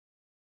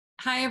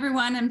Hi,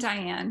 everyone. I'm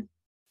Diane.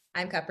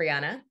 I'm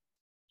Capriana.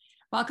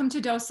 Welcome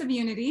to Dose of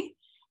Unity.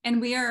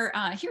 And we are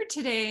here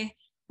today.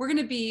 We're going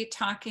to be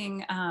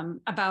talking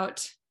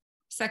about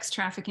sex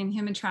trafficking,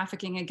 human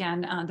trafficking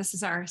again. This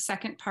is our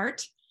second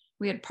part.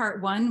 We had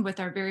part one with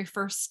our very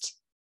first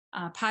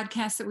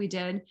podcast that we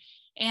did.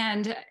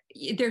 And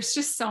there's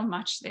just so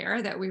much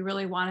there that we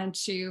really wanted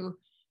to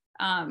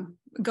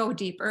go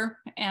deeper.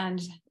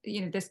 And,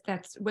 you know,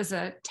 that was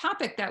a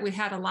topic that we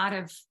had a lot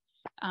of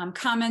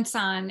comments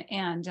on,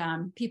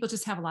 and people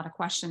just have a lot of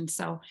questions.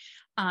 So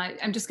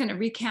I'm just going to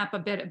recap a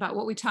bit about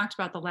what we talked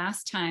about the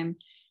last time.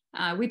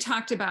 We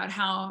talked about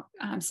how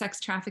sex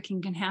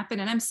trafficking can happen.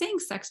 And I'm saying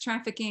sex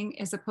trafficking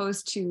as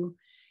opposed to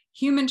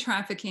human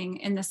trafficking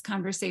in this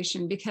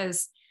conversation,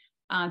 because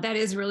that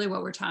is really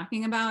what we're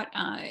talking about,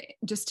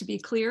 just to be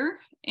clear.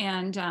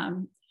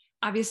 And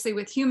obviously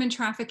with human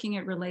trafficking,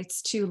 it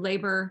relates to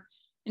labor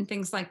and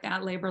things like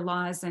that, labor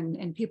laws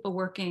and people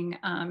working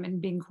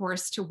and being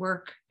forced to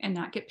work and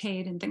not get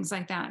paid and things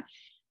like that.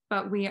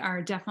 But we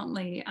are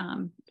definitely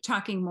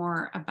talking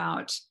more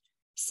about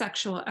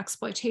sexual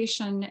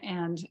exploitation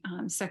and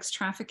sex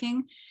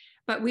trafficking.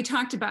 But we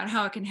talked about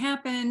how it can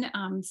happen,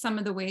 some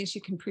of the ways you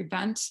can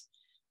prevent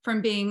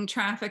from being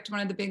trafficked.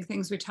 One of the big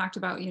things we talked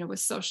about, you know, with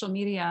social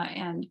media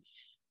and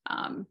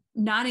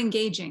not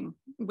engaging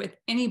with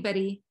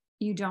anybody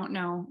you don't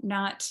know,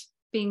 not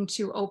being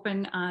too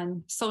open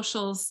on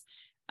socials,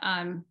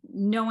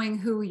 knowing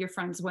who you're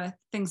friends with,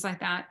 things like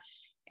that.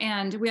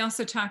 And we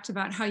also talked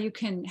about how you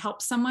can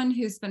help someone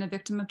who's been a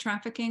victim of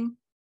trafficking.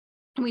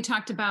 And we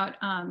talked about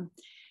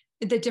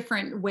the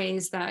different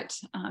ways that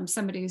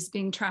somebody who's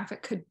being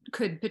trafficked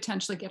could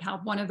potentially get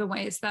help. One of the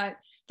ways that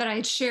I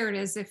had shared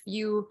is if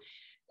you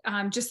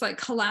just like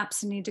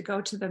collapse and need to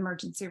go to the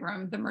emergency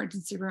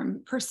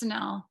room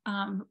personnel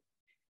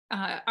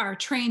are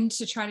trained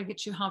to try to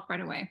get you help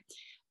right away.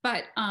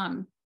 But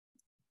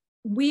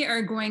we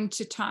are going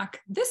to talk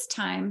this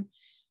time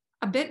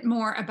a bit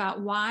more about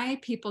why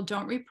people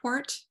don't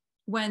report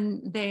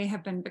when they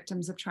have been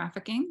victims of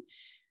trafficking.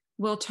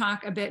 We'll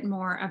talk a bit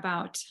more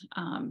about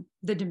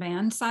the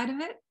demand side of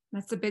it.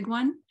 That's a big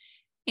one.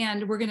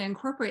 And we're going to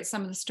incorporate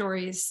some of the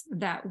stories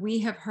that we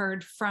have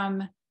heard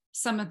from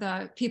some of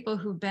the people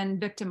who've been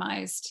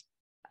victimized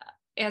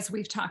as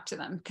we've talked to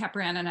them.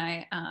 Capriana and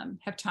I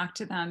have talked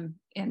to them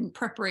in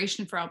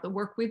preparation for all the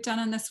work we've done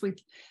on this.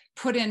 We've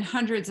put in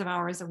hundreds of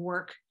hours of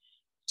work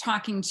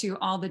talking to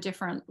all the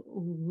different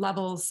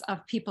levels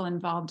of people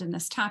involved in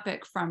this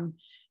topic, from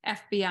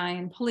FBI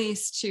and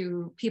police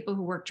to people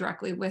who work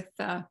directly with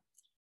the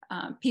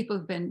people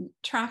who've been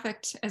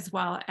trafficked, as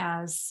well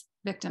as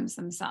victims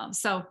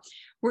themselves. So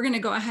we're going to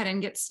go ahead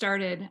and get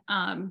started.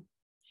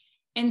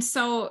 And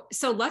so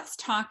let's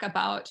talk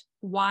about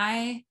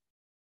why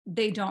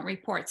they don't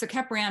report. So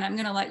Capriana, I'm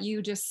going to let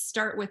you just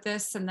start with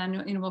this, and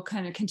then we'll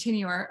kind of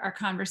continue our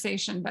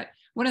conversation. But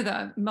one of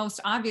the most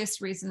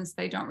obvious reasons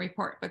they don't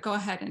report, but go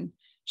ahead and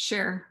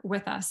share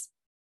with us.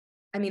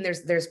 I mean,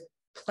 there's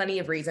plenty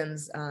of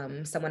reasons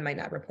someone might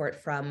not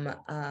report, from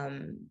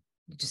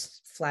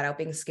just flat out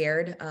being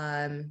scared,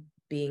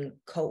 being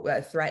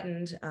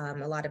threatened.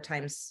 A lot of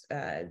times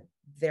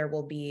there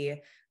will be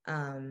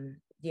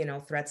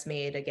threats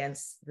made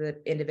against the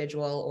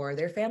individual or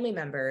their family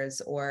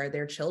members or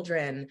their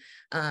children.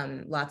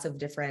 Lots of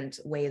different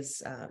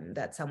ways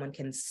that someone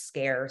can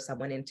scare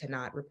someone into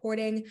not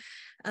reporting.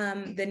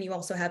 Then you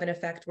also have an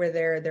effect where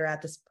they're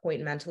at this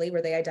point mentally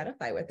where they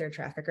identify with their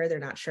trafficker. They're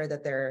not sure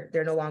that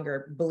they're no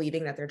longer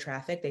believing that they're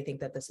trafficked. They think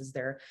that this is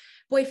their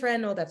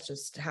boyfriend. Oh, that's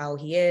just how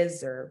he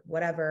is, or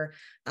whatever.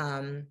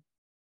 Oh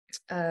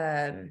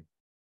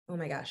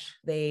my gosh,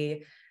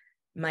 they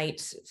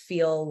might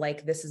feel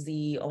like this is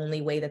the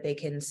only way that they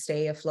can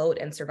stay afloat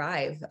and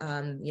survive.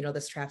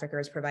 This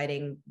trafficker is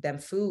providing them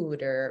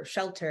food or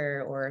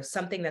shelter or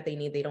something that they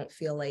need. They don't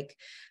feel like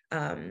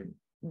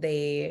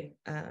they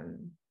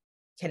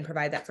can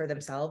provide that for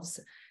themselves.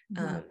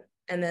 Mm-hmm.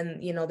 And then,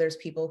 there's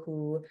people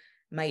who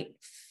might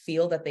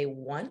feel that they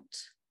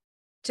want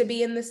to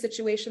be in this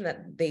situation,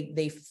 that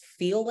they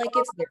feel like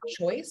it's their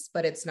choice,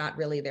 but it's not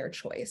really their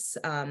choice.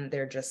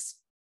 They're just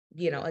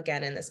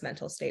again, in this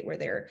mental state where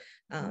they're,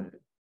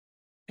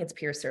 it's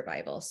pure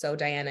survival. So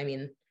Diane, I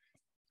mean,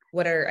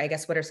 what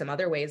are some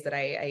other ways that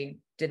I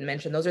didn't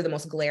mention? Those are the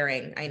most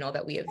glaring, I know,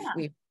 that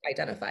we've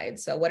identified.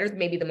 So what are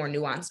maybe the more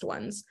nuanced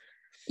ones?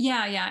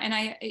 Yeah.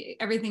 And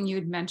everything you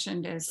had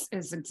mentioned is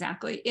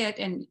exactly it.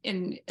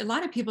 And a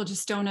lot of people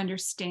just don't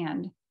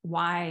understand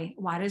why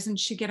doesn't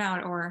she get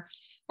out,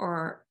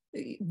 or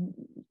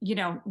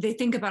they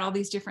think about all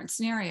these different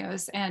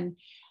scenarios. And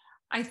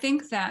I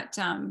think that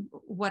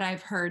what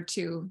I've heard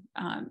too,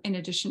 in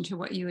addition to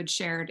what you had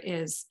shared,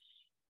 is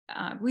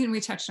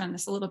we touched on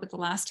this a little bit the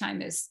last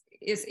time, is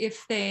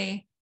if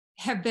they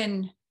have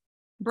been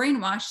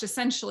brainwashed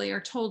essentially,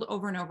 or told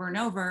over and over and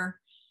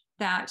over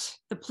that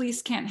the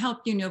police can't help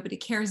you, nobody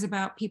cares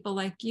about people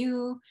like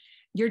you,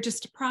 you're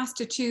just a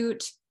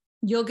prostitute,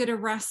 you'll get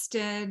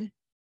arrested,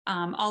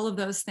 all of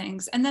those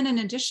things. And then in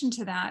addition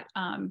to that,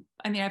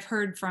 I've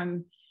heard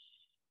from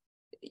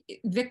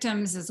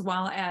victims, as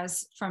well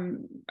as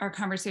from our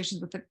conversations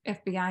with the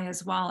FBI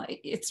as well,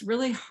 it's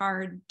really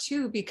hard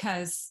too,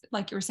 because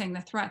like you were saying,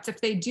 the threats,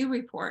 if they do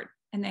report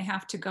and they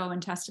have to go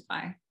and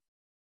testify,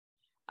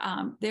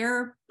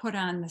 they're put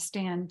on the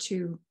stand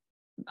to,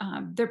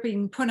 they're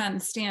being put on the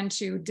stand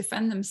to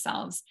defend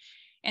themselves.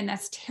 And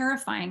that's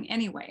terrifying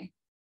anyway,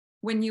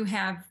 when you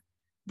have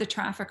the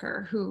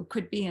trafficker who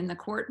could be in the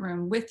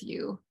courtroom with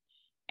you,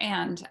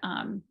 and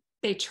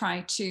they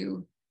try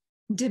to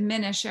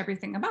diminish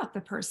everything about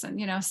the person,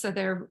 you know. So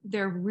they're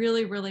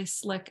really, really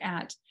slick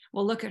at,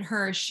 well, look at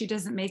her, she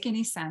doesn't make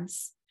any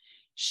sense,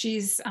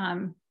 she's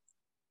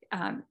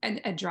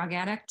a drug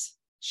addict,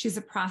 she's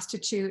a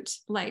prostitute,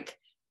 like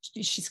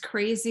she's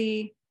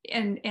crazy.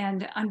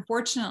 And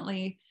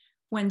unfortunately,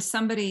 when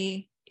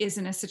somebody is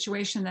in a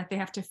situation that they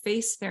have to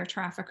face their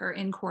trafficker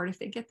in court, if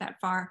they get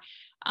that far,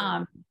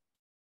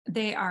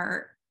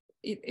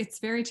 it's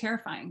very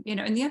terrifying, you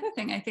know. And the other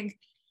thing I think,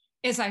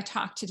 as I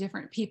talk to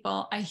different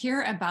people, I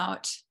hear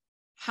about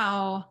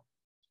how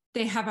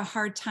they have a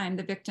hard time,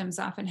 the victims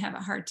often have a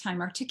hard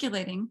time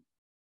articulating,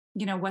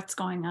 you know, what's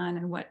going on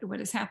and what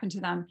has happened to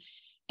them.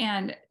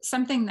 And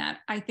something that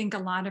I think a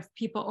lot of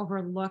people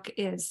overlook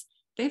is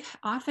they've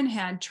often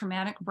had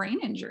traumatic brain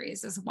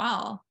injuries as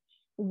well,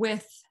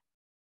 with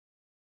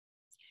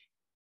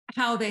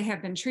how they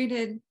have been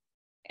treated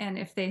and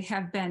if they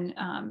have been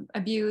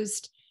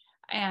abused.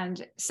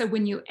 And so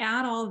when you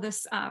add all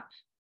this up,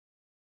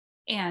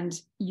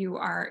 and you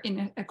are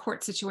in a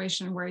court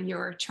situation where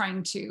you're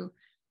trying to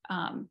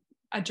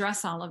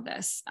address all of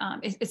this,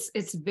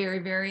 it's very,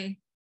 very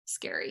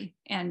scary.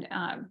 And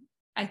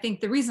I think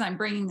the reason I'm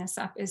bringing this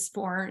up is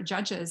for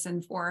judges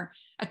and for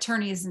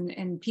attorneys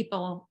and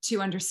people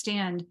to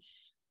understand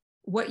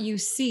what you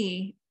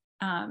see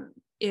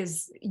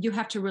is you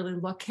have to really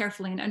look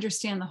carefully and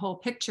understand the whole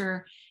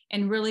picture,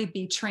 and really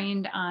be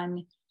trained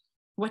on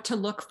what to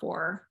look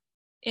for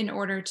in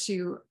order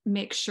to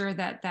make sure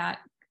that that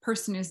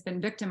person who's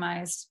been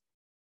victimized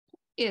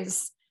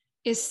is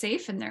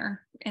safe in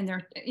their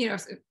you know,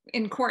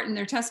 in court, in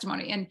their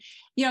testimony. And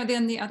you know,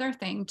 then the other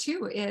thing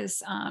too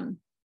is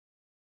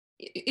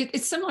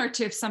it's similar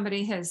to if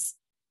somebody has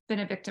been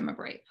a victim of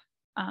rape.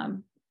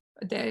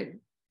 The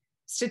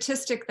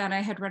statistic that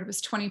I had read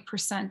was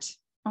 20%,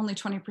 only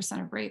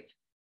 20% of rape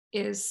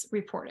is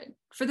reported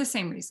for the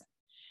same reason.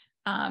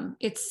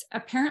 It's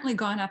apparently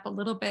gone up a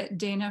little bit.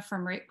 Dana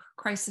from Rape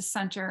Crisis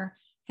Center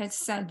has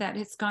said that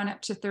it's gone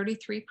up to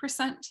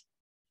 33%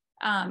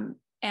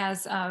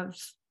 as of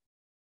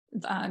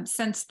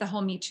since the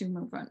whole Me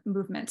Too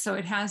movement. So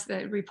it has,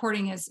 the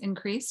reporting has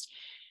increased.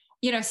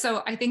 You know,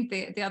 so I think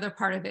the other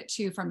part of it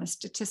too, from a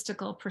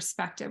statistical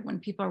perspective, when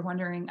people are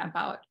wondering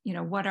about, you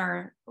know, what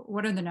are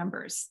the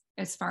numbers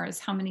as far as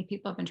how many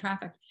people have been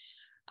trafficked,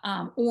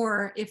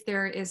 or if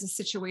there is a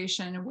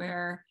situation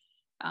where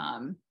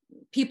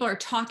people are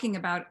talking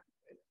about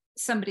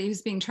somebody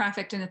who's being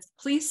trafficked and it's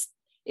police,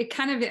 it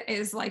kind of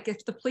is like,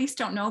 if the police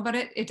don't know about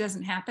it, it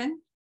doesn't happen,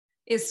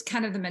 is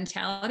kind of the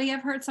mentality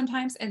I've heard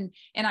sometimes. And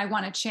I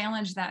want to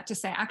challenge that to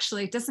say,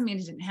 actually, it doesn't mean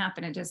it didn't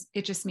happen.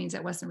 It just means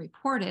it wasn't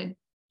reported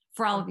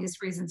for all of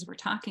these reasons we're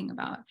talking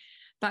about.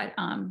 But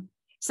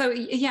so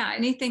yeah,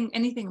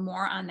 anything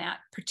more on that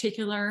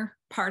particular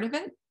part of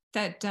it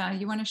that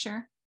you want to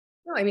share?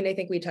 No, I mean, I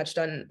think we touched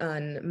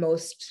on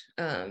most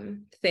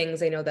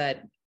things. I know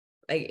that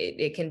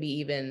it can be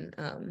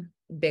even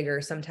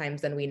bigger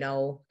sometimes than we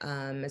know,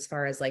 as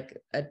far as like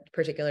a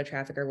particular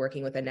trafficker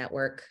working with a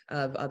network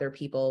of other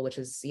people, which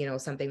is, you know,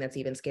 something that's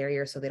even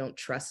scarier. So they don't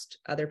trust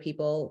other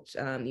people.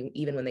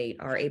 Even when they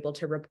are able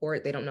to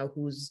report, they don't know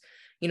who's,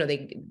 you know,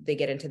 they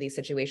get into these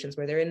situations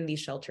where they're in these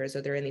shelters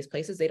or they're in these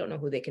places. They don't know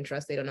who they can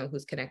trust. They don't know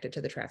who's connected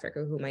to the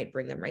trafficker who might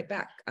bring them right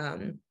back. I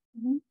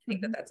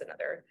think that that's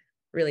another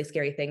really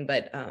scary thing.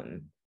 But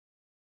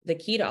the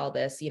key to all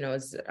this, you know,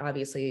 is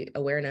obviously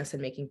awareness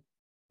and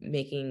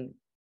making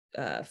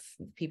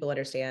people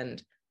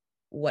understand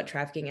what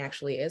trafficking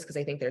actually is, because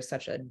I think there's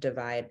such a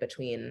divide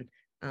between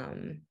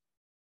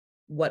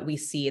what we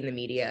see in the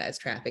media as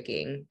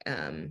trafficking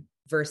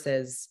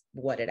versus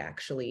what it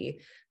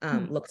actually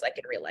looks like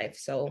in real life.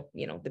 So,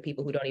 you know, the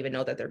people who don't even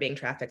know that they're being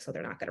trafficked, so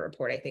they're not going to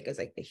report, I think is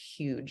like the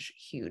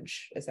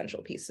huge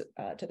essential piece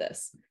to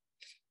this.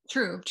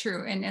 True.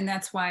 And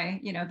that's why,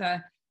 you know,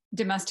 the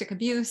domestic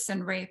abuse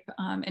and rape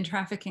and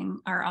trafficking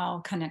are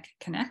all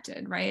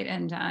connected, right?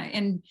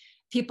 And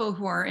people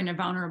who are in a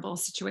vulnerable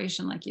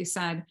situation, like you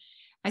said.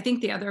 I think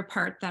the other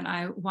part that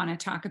I want to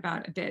talk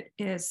about a bit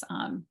is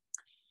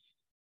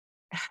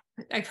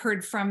I've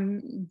heard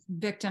from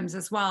victims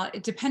as well,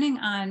 depending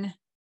on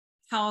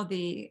how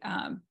the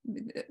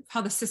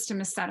system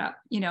is set up,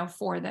 you know,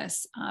 for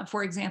this.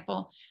 For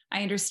example,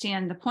 I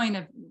understand the point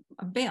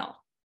of bail,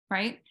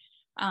 right?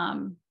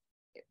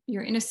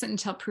 You're innocent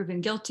until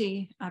proven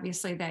guilty.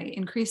 Obviously, they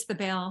increase the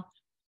bail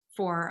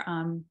for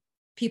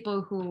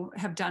people who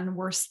have done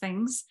worse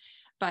things.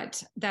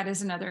 But that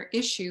is another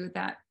issue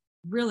that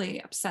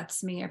really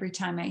upsets me every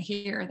time I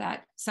hear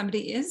that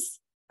somebody is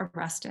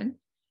arrested.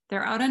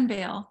 They're out on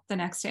bail the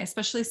next day,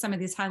 especially some of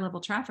these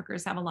high-level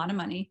traffickers have a lot of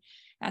money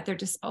at their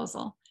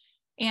disposal.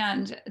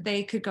 And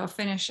they could go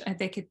finish,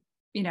 they could,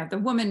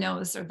 the woman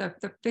knows, or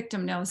the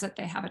victim knows that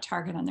they have a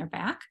target on their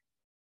back.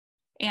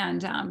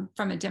 And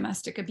from a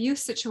domestic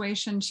abuse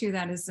situation too,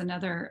 that is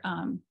another,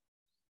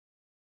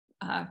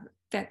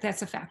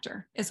 that's a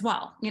factor as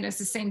well. It's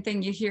the same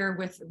thing you hear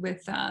with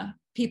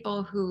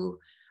people who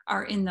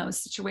are in those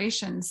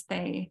situations.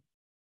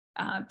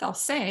 They'll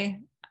say,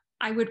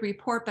 I would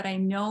report, but I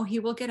know he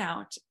will get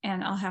out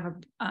and I'll have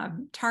a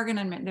target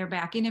on their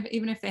back.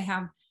 Even if they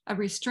have a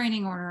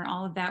restraining order and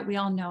all of that, we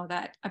all know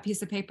that a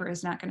piece of paper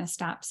is not going to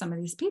stop some of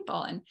these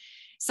people. And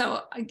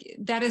so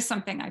that is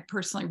something I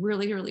personally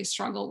really, really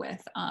struggle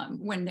with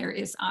when there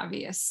is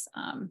obvious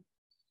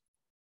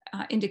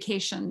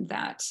indication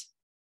that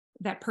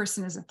that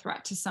person is a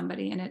threat to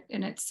somebody.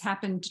 And it's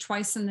happened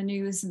twice in the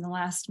news in the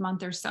last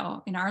month or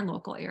so in our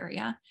local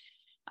area.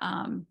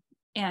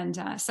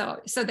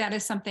 So that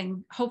is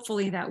something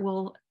hopefully that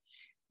will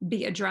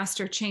be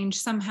addressed or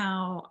changed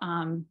somehow.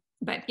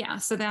 But yeah,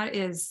 so that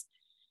is,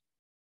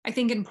 I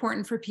think,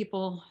 important for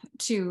people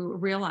to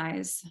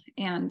realize.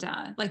 And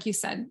like you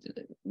said,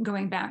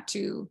 going back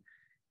to,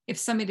 if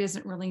somebody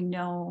doesn't really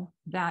know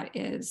that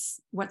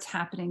is what's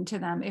happening to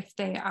them, if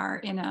they are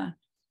in a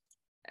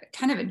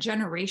kind of a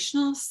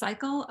generational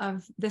cycle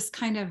of this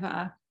kind of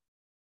a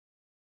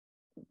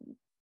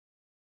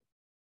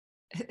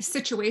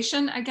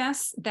situation, I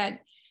guess,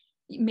 that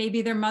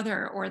maybe their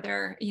mother or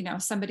their,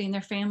 somebody in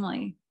their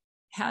family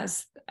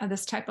has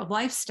this type of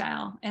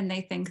lifestyle, and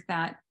they think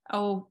that,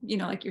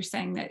 like you're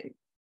saying, that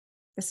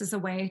this is a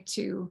way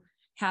to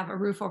have a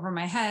roof over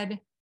my head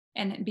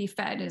and be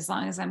fed as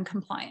long as I'm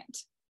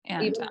compliant.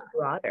 And even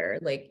broader,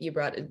 like you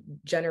brought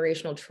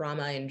generational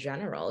trauma in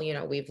general,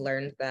 we've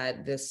learned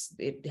that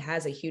it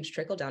has a huge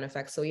trickle down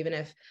effect. So even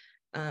if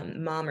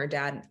mom or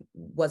dad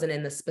wasn't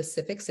in the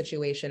specific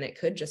situation, it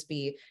could just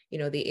be,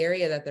 the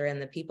area that they're in,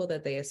 the people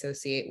that they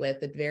associate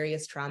with, the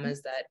various traumas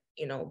that,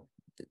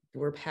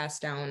 were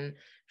passed down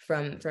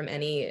from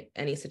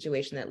any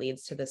situation that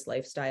leads to this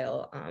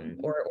lifestyle,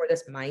 or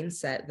this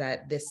mindset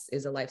that this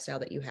is a lifestyle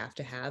that you have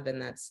to have. And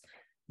that's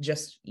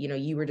just,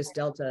 you were just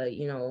dealt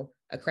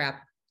a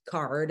crap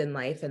card in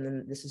life, and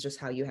then this is just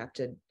how you have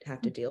to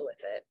deal with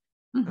it.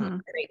 mm-hmm.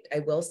 And I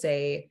will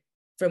say,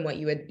 from what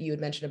you had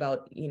mentioned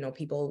about,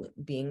 people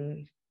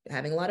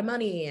having a lot of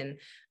money and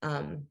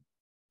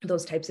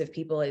those types of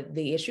people,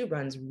 the issue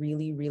runs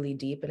really, really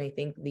deep. And I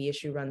think the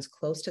issue runs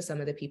close to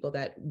some of the people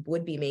that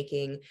would be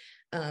making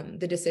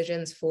the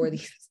decisions for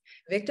these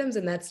victims.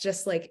 And that's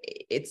just like,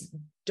 it's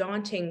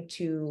daunting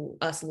to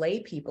us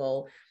lay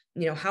people.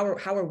 How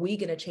are we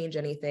going to change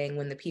anything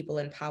when the people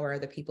in power are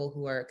the people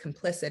who are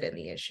complicit in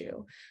the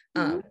issue?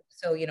 Mm-hmm.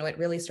 So, it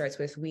really starts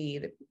with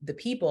the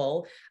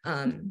people,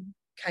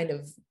 kind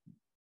of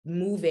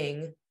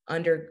moving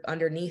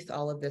underneath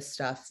all of this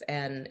stuff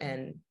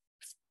and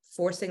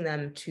forcing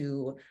them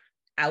to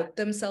out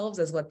themselves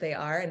as what they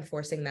are, and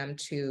forcing them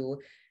to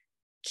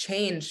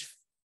change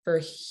for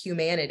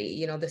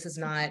humanity. This is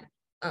not,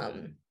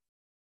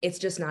 it's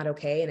just not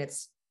okay. And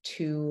it's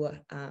too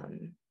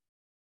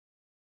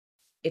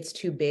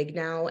big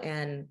now.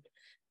 And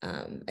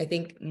I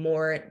think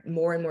more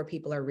and more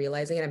people are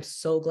realizing it. I'm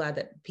so glad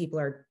that people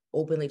are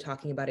openly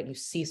talking about it. You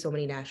see so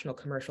many national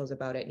commercials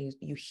about it, and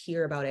you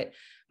hear about it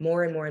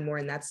more and more and more.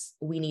 And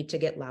we need to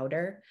get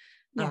louder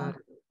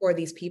for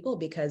these people,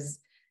 because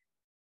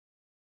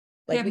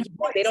like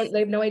they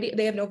have no idea,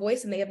 they have no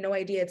voice, and they have no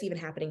idea it's even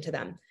happening to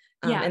them.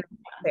 And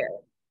fair.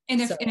 And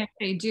if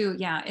they do,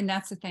 and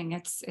that's the thing,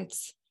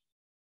 it's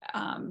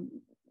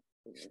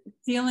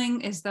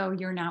feeling as though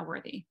you're not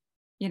worthy.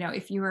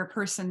 If you're a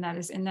person that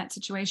is in that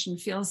situation,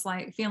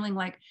 feeling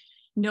like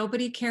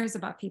nobody cares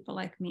about people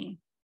like me.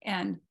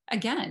 And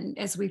again,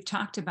 as we've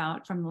talked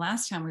about from the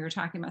last time we were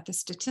talking about the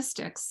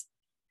statistics,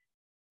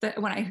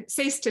 that when I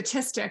say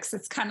statistics,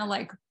 it's kind of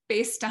like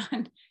based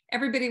on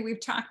everybody we've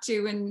talked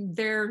to and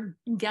their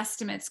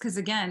guesstimates. Because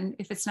again,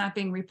 if it's not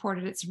being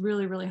reported, it's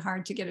really, really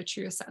hard to get a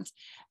true sense.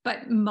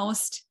 But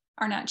most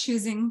are not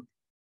choosing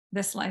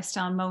this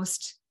lifestyle.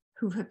 Most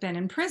who have been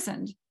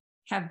imprisoned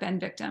have been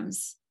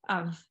victims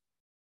of,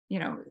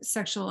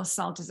 sexual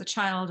assault as a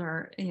child,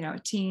 or, a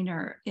teen,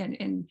 or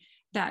in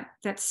that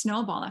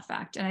snowball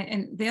effect.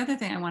 And the other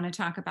thing I want to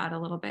talk about a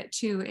little bit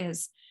too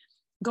is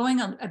going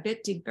a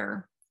bit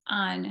deeper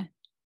on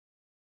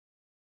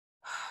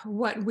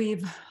what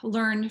we've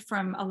learned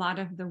from a lot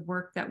of the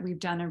work that we've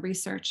done in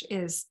research,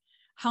 is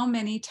how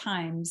many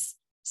times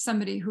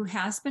somebody who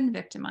has been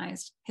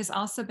victimized has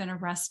also been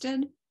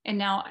arrested. And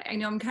now I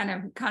know I'm kind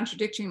of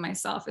contradicting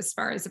myself as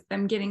far as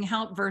them getting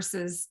help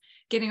versus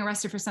getting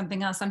arrested for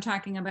something else. I'm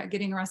talking about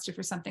getting arrested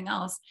for something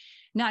else,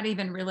 not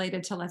even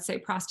related to, let's say,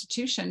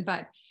 prostitution.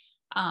 But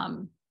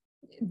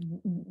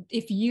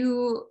if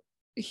you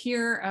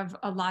hear of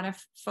a lot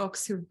of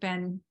folks who've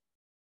been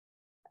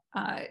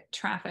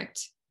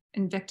trafficked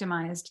and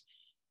victimized,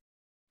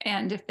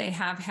 and if they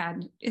have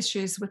had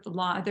issues with the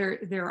law, there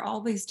are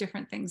all these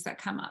different things that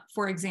come up.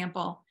 For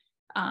example,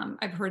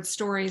 I've heard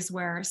stories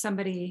where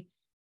somebody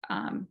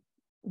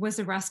was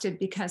arrested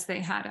because they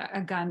had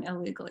a gun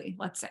illegally,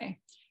 let's say,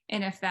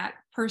 And if that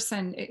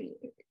person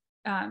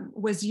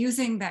was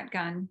using that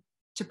gun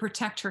to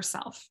protect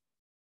herself,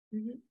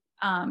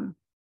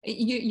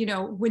 you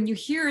know, when you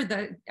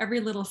hear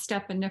every little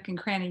step and nook and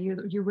cranny,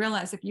 you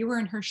realize if you were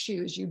in her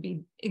shoes, you'd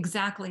be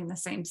exactly in the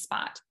same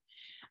spot.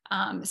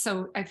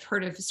 So I've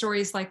heard of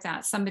stories like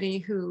that. Somebody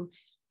who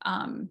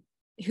had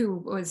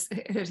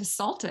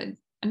assaulted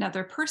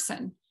another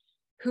person,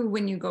 who,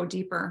 when you go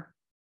deeper,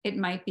 it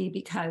might be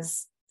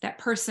because that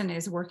person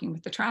is working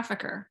with the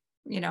trafficker.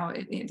 You know,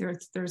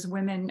 there's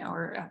women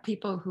or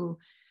people who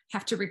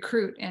have to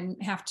recruit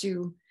and have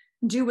to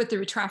do what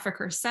the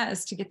trafficker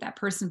says to get that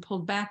person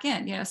pulled back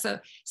in. You know, so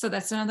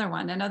that's another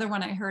one. Another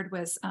one I heard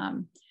was,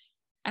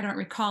 I don't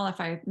recall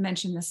if I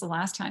mentioned this the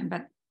last time,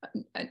 but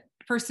a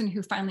person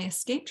who finally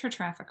escaped her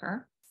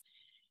trafficker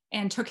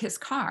and took his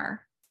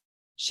car,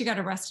 she got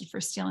arrested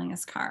for stealing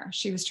his car.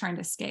 She was trying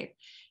to escape.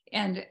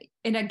 And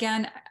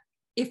again,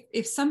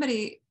 if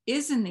somebody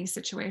is in these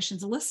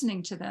situations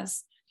listening to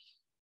this,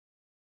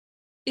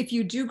 if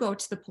you do go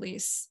to the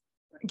police,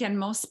 again,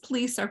 most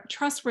police are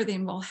trustworthy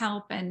and will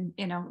help. And,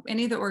 you know,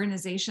 any of the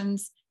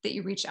organizations that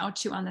you reach out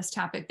to on this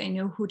topic, they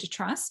know who to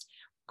trust.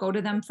 Go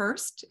to them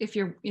first. If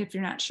you're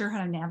not sure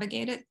how to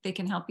navigate it, they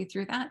can help you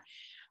through that.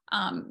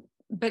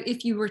 But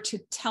if you were to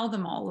tell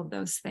them all of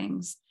those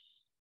things,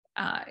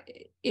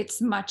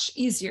 it's much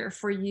easier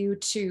for you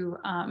to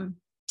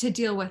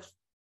deal with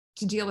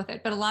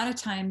it. But a lot of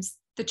times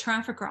the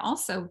trafficker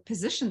also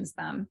positions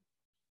them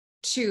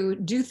to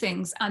do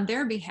things on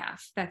their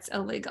behalf that's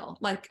illegal.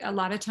 Like a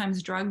lot of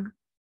times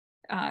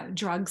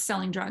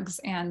selling drugs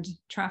and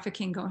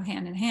trafficking go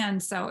hand in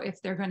hand. So if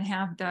they're going to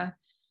have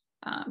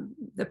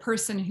the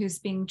person who's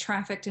being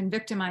trafficked and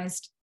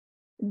victimized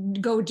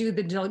go do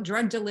the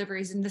drug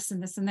deliveries and this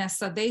and this and this,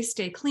 so they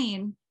stay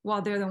clean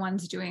while they're the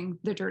ones doing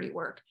the dirty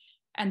work,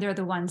 and they're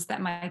the ones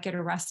that might get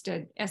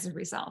arrested as a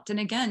result. And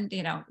again,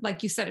 you know,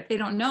 like you said, if they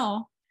don't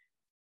know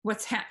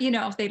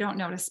if they don't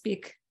know to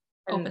speak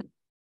open,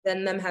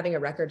 then them having a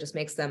record just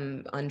makes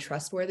them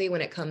untrustworthy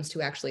when it comes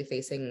to actually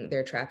facing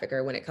their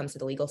trafficker, when it comes to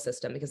the legal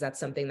system, because that's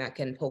something that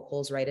can poke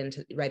holes right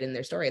in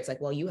their story. It's like,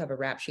 well, you have a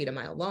rap sheet a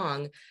mile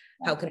long.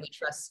 How can we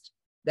trust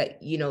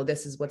that, you know,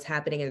 this is what's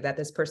happening and that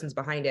this person's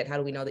behind it? How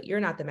do we know that you're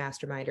not the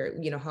mastermind, or,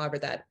 you know, however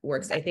that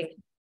works? I think,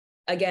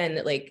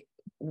 again, like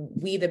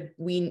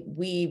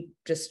we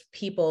just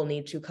people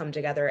need to come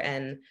together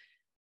and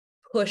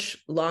push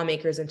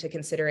lawmakers into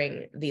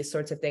considering these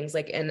sorts of things.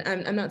 Like, and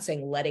I'm not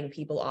saying letting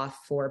people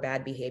off for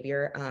bad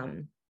behavior,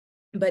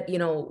 but, you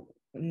know,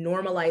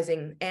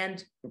 normalizing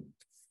and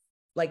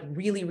like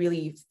really,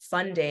 really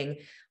funding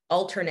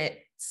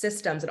alternate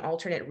systems and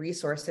alternate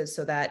resources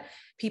so that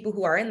people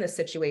who are in this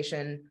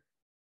situation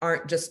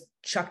aren't just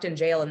chucked in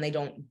jail and they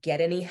don't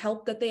get any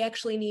help that they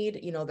actually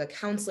need. You know, the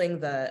counseling,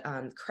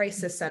 the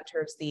crisis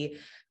centers, the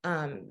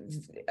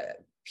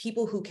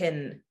people who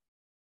can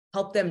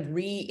help them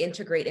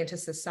reintegrate into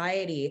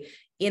society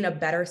in a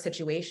better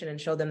situation and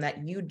show them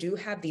that you do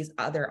have these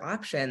other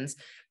options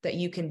that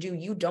you can do.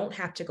 You don't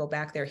have to go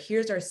back there.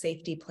 Here's our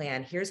safety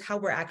plan. Here's how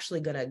we're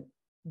actually going to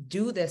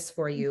do this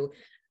for you.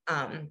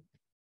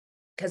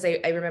 Because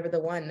I remember the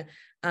one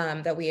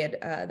that we had,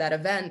 that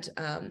event,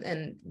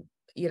 and,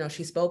 you know,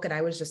 she spoke and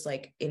I was just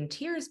like in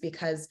tears,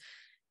 because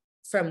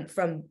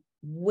from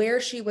where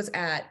she was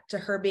at to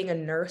her being a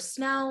nurse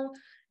now,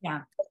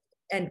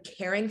 and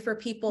caring for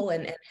people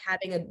and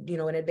having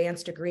an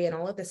advanced degree and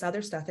all of this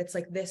other stuff. It's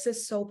like, this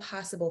is so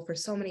possible for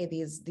so many of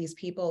these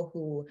people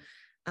who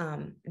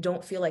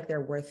don't feel like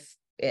they're worth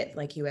it,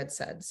 like you had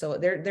said. So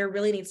there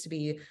really needs to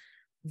be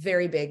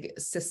very big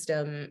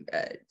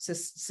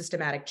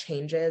systematic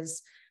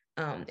changes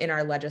in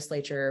our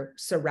legislature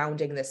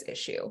surrounding this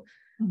issue.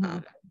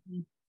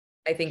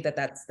 I think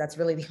that's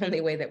really the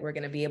only way that we're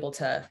going to be able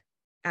to,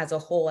 as a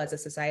whole, as a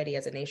society,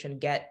 as a nation,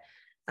 get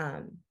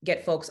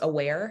folks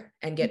aware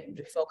and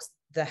get folks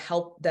the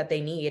help that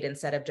they need,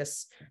 instead of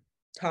just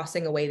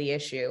tossing away the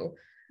issue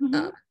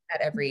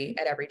at every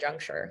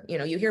juncture. You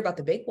know, you hear about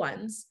the big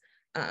ones,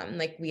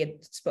 like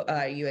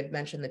you had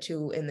mentioned the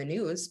two in the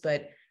news,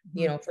 but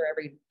you know, for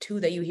every two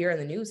that you hear in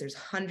the news, there's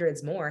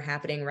hundreds more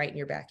happening right in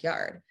your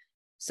backyard.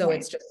 So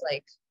it's just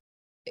like,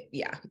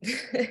 yeah.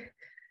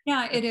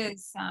 Yeah, it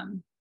is.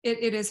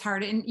 It is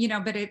hard, and you know,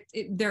 but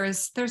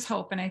there's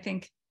hope. And I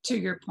think, to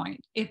your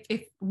point,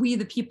 if we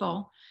the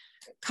people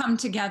come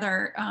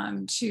together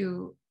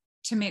to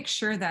make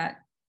sure that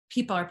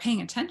people are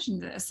paying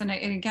attention to this, and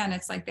again,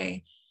 it's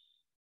like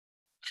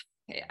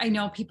I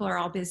know people are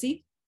all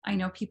busy. I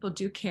know people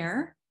do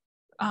care,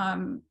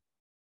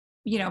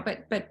 you know,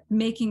 but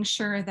making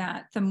sure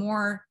that the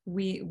more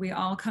we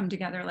all come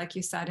together, like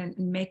you said, and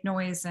make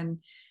noise and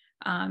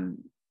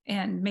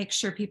make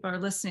sure people are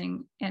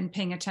listening and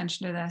paying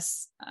attention to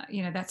this,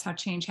 you know, that's how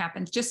change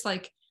happens. Just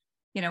like,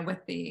 you know, with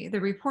the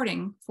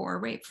reporting for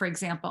rape, for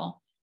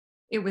example,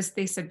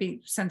 they said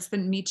since the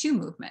Me Too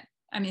movement.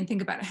 I mean,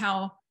 think about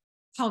how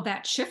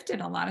that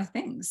shifted a lot of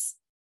things.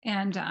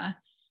 And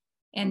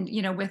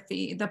you know, with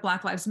the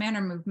Black Lives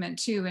Matter movement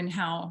too, and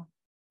how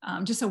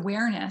just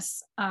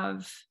awareness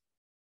of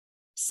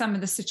some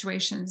of the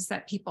situations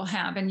that people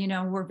have. And,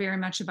 we're very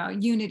much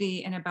about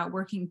unity and about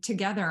working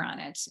together on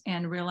it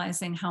and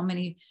realizing how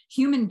many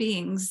human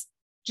beings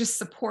just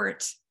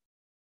support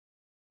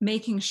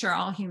making sure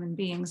all human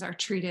beings are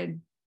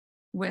treated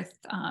with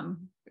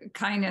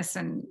kindness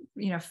and,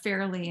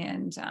 fairly,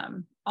 and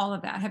all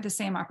of that, have the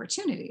same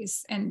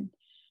opportunities, and,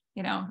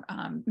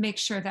 make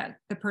sure that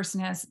the person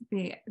has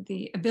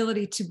the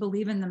ability to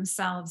believe in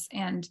themselves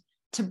and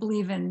to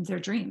believe in their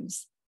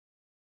dreams.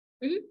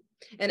 Mm-hmm.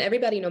 And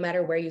everybody, no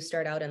matter where you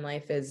start out in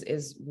life,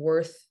 is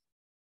worth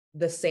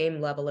the same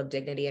level of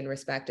dignity and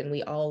respect. And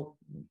we all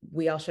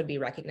should be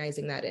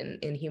recognizing that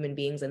in human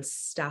beings, and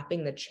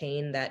stopping the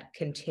chain that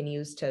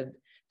continues to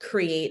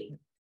create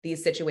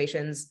these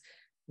situations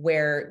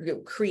where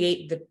you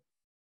create the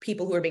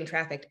people who are being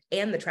trafficked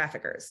and the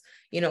traffickers,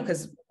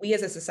 because we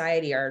as a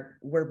society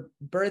we're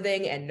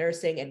birthing and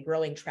nursing and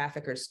growing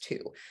traffickers too.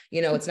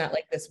 It's not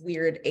like this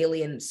weird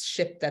alien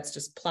ship that's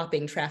just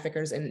plopping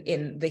traffickers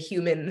in the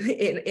human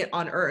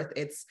on Earth.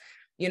 It's,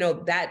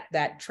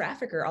 that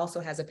trafficker also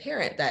has a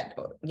parent that,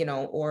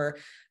 or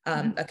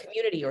a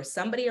community or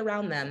somebody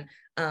around them.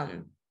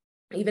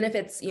 Even if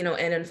it's,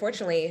 and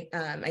unfortunately,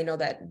 I know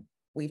that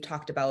we've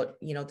talked about,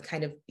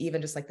 kind of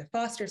even just like the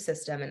foster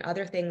system and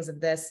other things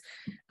of this,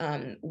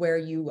 where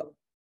you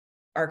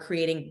are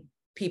creating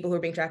people who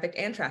are being trafficked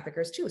and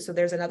traffickers too. So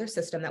there's another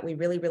system that we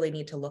really, really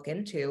need to look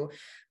into,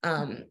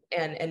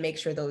 and make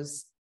sure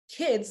those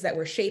kids that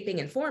we're shaping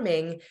and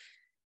forming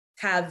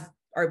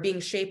are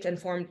being shaped and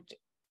formed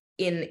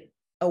in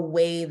a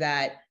way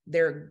that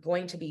they're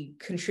going to be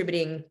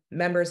contributing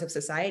members of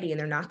society, and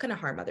they're not going to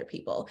harm other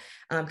people.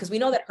 Because we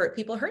know that hurt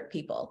people hurt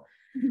people.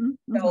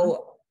 Mm-hmm.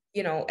 So,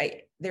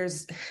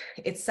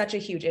 it's such a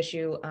huge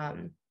issue.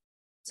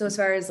 So as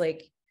far as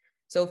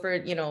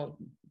for,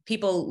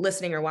 people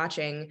listening or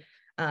watching,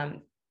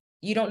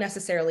 you don't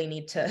necessarily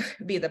need to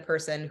be the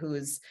person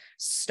who's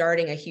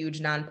starting a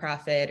huge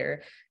nonprofit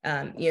or,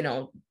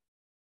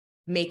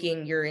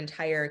 making your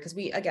entire, because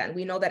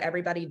we know that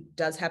everybody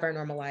does have our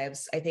normal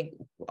lives. I think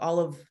all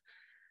of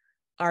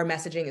our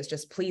messaging is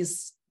just,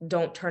 please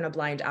don't turn a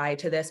blind eye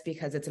to this,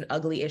 because it's an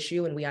ugly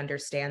issue and we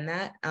understand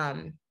that.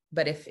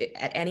 But if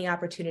at any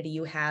opportunity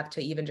you have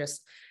to even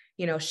just,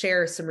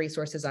 share some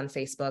resources on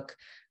Facebook,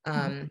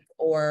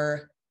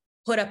 or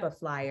put up a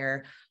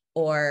flyer,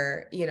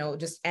 or,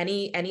 just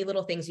any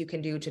little things you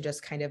can do to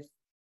just kind of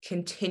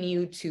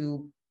continue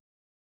to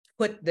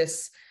put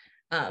this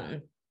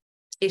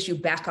issue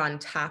back on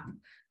top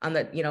on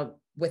the,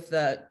 with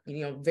the,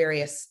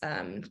 various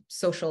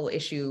social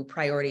issue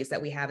priorities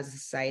that we have as a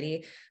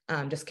society,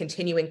 just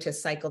continuing to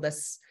cycle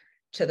this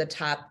to the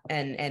top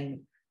and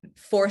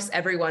force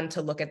everyone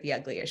to look at the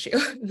ugly issue,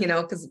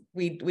 because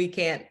we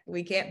can't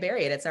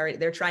bury it. It's already,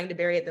 they're trying to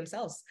bury it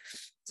themselves.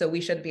 So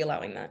we shouldn't be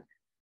allowing that.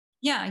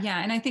 Yeah.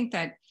 And I think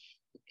that,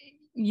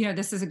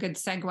 this is a good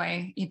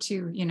segue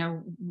into,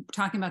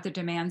 talking about the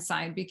demand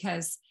side,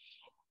 because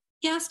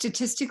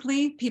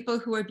statistically, people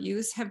who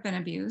abuse have been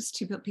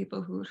abused,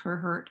 people who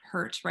are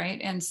hurt, right?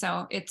 And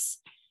so it's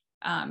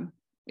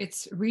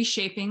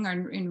reshaping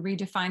and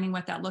redefining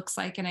what that looks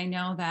like. And I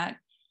know that,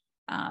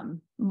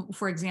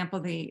 for example,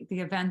 the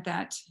event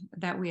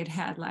that we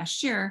had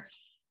last year,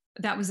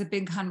 that was a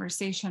big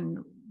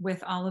conversation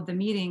with all of the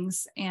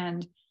meetings,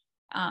 and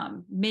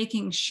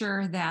making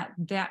sure that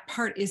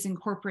part is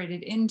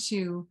incorporated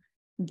into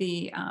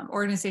the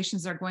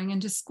organizations that are going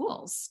into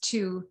schools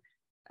to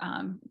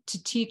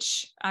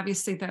teach,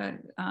 obviously,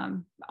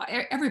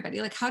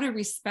 everybody, like, how to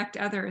respect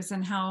others,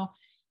 and how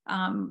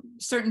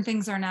certain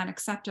things are not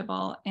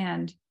acceptable,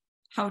 and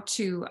how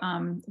to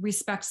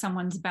respect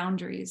someone's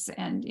boundaries.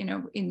 And,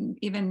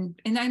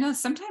 and I know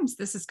sometimes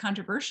this is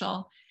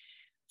controversial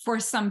for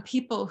some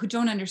people who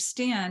don't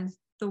understand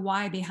the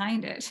why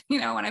behind it.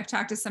 When I've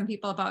talked to some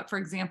people about, for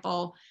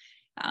example,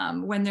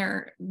 when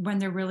they're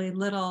really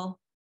little,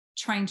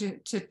 trying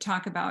to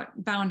talk about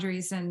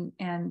boundaries and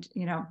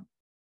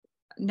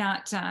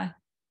not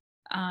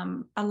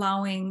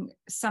allowing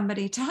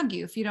somebody to hug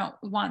you if you don't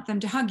want them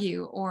to hug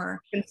you,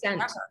 or consent.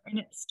 Whatever. And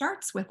it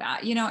starts with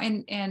that,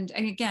 and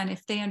again,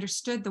 if they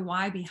understood the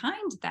why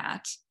behind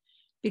that,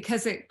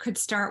 because it could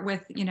start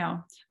with,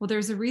 well,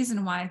 there's a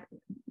reason why,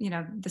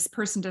 this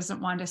person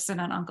doesn't want to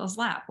sit on uncle's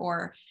lap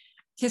or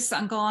kiss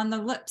uncle on the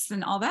lips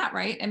and all that,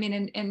 right? I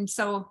mean, and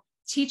so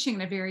teaching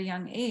at a very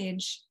young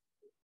age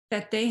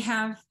that they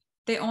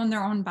own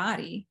their own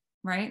body,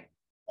 right?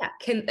 Yeah,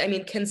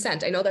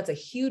 consent. I know that's a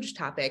huge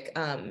topic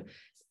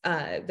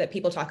that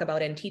people talk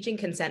about, and teaching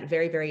consent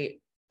very,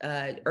 very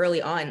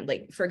early on.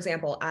 Like, for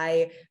example,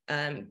 I,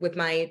 with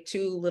my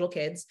two little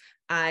kids,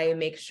 I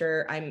make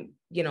sure I'm,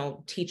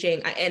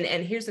 teaching.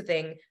 And here's the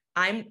thing,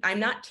 I'm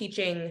not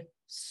teaching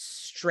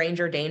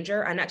stranger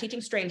danger. I'm not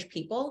teaching strange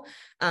people,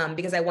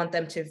 because I want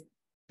them to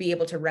be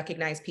able to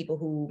recognize people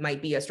who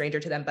might be a stranger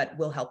to them, but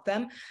will help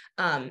them.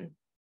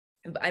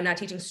 I'm not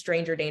teaching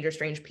stranger danger,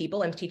 strange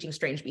people. I'm teaching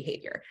strange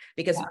behavior,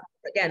 because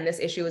again, this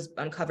issue has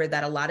uncovered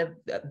that a lot of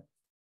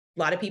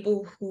lot of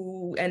people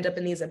who end up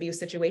in these abuse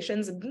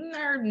situations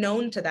are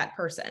known to that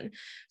person.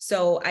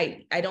 So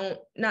I don't,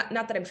 not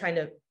that I'm trying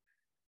to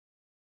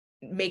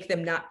make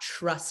them not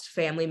trust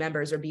family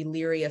members or be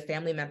leery of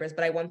family members,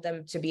 but I want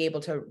them to be able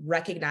to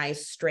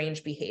recognize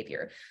strange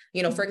behavior.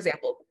 You know, for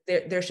example,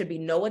 there should be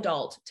no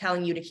adult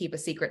telling you to keep a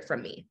secret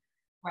from me.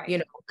 Right. You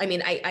know, I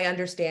mean, I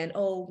understand,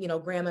 oh, you know,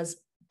 grandma's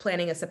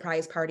planning a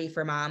surprise party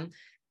for mom.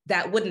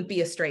 That wouldn't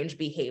be a strange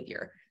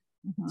behavior.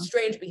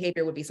 Strange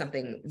behavior would be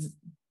something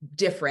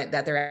different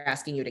that they're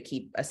asking you to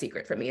keep a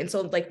secret from me. And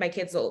so like my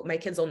kids will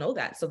know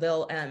that. So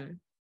they'll, and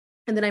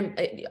then I'm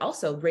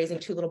also raising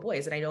 2 little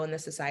boys. And I know in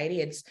this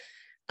society, it's,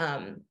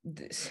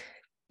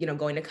 you know,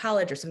 going to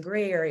college or some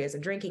gray areas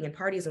and drinking and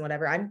parties and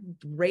whatever. I'm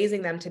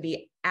raising them to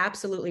be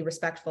absolutely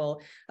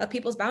respectful of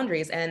people's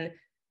boundaries. And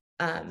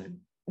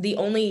the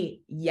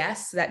only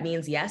yes that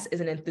means yes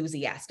is an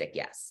enthusiastic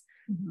yes.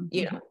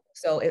 You know,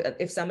 so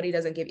if somebody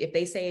doesn't give, if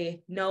they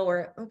say no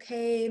or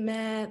okay,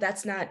 man,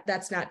 that's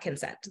not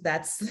consent.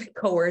 That's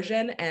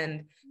coercion.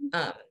 And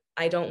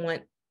I don't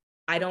want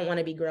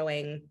to be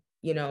growing,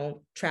 you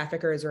know,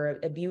 traffickers or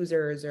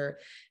abusers or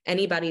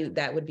anybody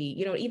that would be,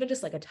 you know, even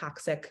just like a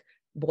toxic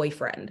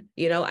boyfriend,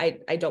 you know,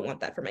 I don't want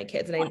that for my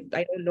kids. And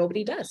I know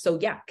nobody does. So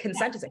yeah,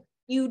 consent is a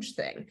huge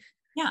thing.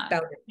 Yeah.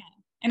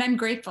 And I'm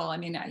grateful. I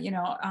mean, you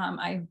know,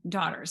 I have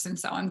daughters, and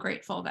so I'm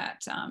grateful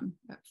that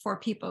for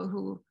people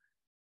who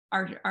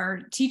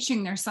are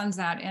teaching their sons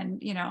that.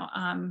 And, you know,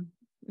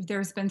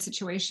 there's been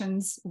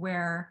situations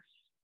where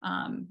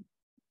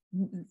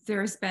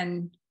there's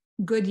been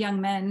good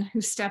young men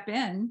who step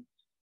in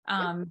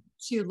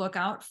to look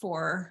out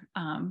for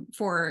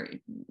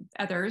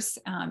others.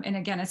 And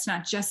again, it's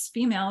not just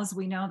females.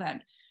 We know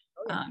that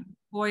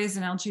boys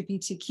and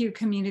LGBTQ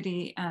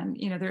community, and,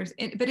 you know,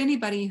 but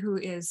anybody who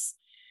is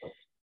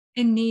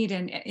in need,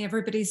 and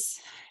everybody's,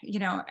 you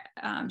know,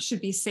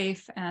 should be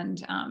safe.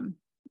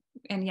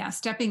 And yeah,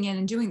 stepping in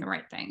and doing the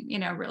right thing, you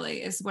know,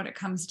 really is what it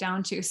comes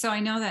down to. So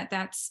I know that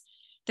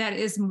that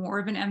is more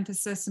of an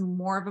emphasis and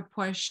more of a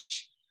push,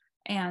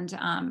 and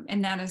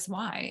that is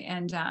why.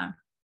 And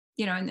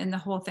you know, and the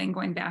whole thing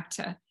going back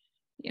to,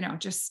 you know,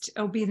 just,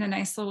 oh, be the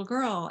nice little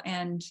girl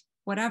and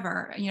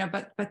whatever, you know,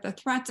 but the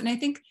threats. And I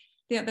think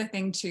the other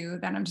thing too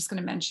that I'm just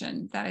going to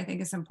mention that I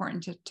think is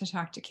important to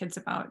talk to kids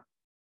about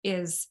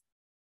is,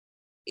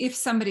 if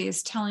somebody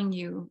is telling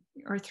you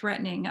or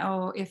threatening,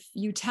 oh, if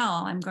you tell,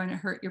 I'm going to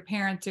hurt your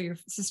parents or your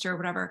sister or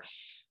whatever,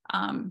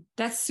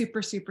 that's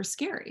super, super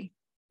scary.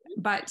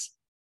 But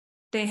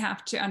they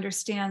have to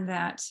understand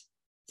that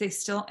they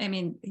still, I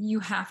mean, you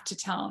have to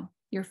tell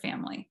your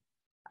family.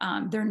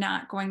 They're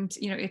not going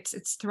to, you know,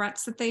 it's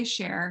threats that they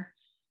share.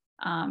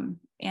 And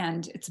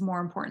it's more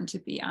important to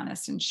be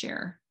honest and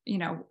share, you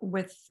know,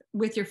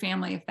 with your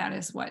family, if that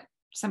is what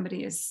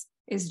somebody is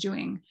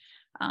doing.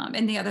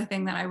 And the other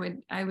thing that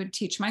I would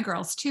teach my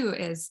girls too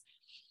is,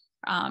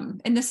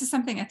 and this is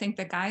something I think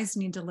that guys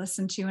need to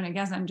listen to. And I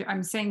guess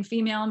I'm saying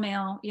female,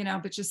 male, you know,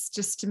 but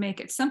just to make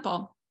it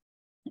simple,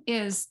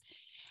 is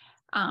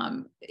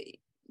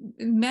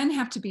men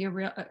have to be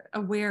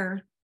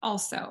aware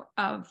also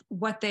of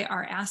what they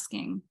are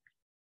asking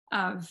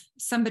of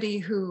somebody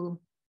who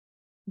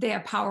they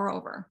have power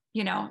over,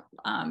 you know,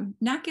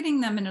 not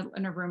getting them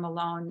in a room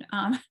alone,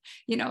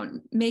 you know,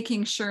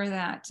 making sure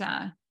that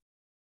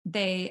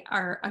they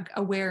are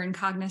aware and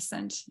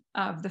cognizant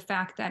of the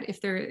fact that if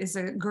there is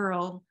a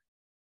girl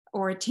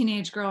or a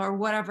teenage girl or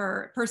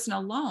whatever person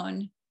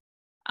alone,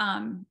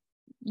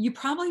 you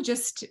probably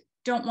just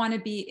don't want to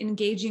be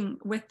engaging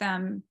with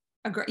them,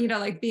 you know,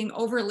 like being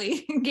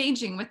overly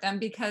engaging with them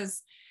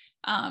because,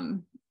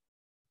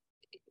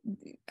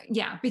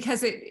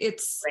 because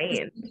it's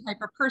the type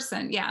of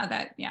person.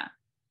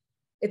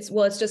 It's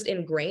just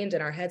ingrained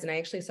in our heads. And I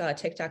actually saw a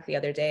TikTok the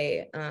other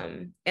day,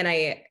 and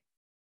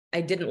I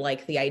didn't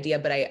like the idea,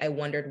 but I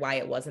wondered why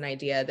it was an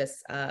idea.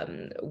 This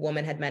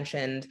woman had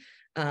mentioned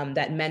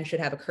that men should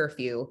have a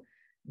curfew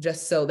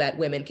just so that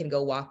women can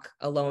go walk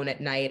alone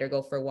at night or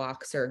go for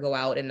walks or go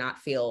out and not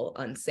feel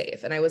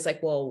unsafe. And I was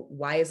like, well,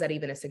 why is that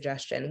even a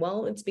suggestion?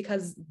 Well, it's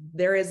because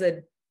there is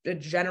a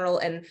general,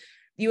 and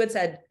you had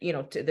said, you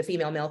know, to the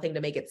female male thing,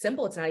 to make it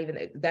simple. It's not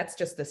even, that's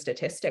just the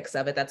statistics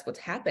of it. That's what's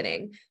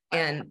happening.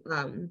 And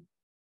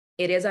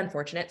it is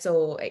unfortunate.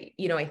 So,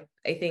 you know, I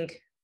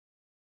think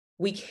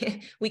we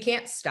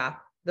can't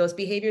stop those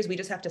behaviors. We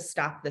just have to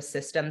stop the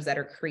systems that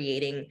are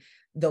creating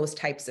those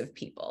types of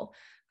people.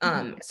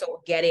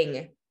 So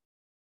getting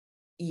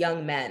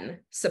young men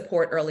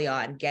support early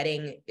on,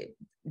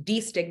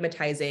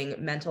 destigmatizing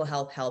mental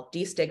health help,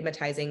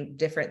 destigmatizing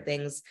different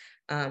things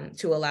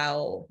to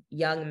allow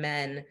young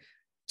men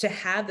to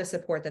have the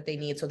support that they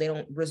need so they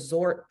don't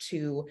resort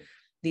to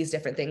these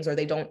different things, or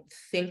they don't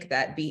think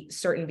that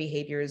certain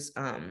behaviors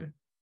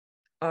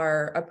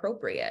are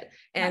appropriate.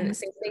 And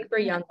same thing for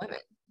young women.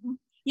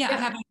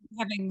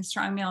 Having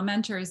strong male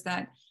mentors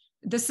that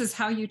this is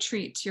how you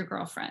treat your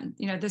girlfriend,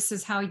 you know, this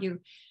is how you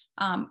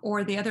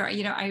or the other,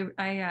 you know,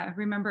 I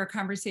remember a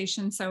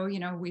conversation. So, you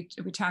know, we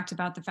talked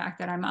about the fact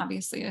that I'm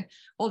obviously an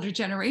older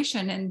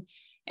generation,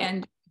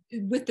 and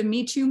with the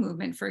Me Too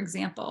movement, for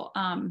example,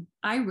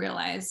 I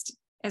realized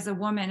as a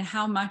woman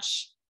how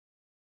much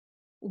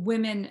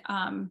women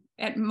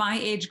at my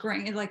age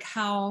growing, like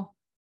how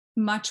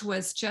much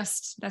was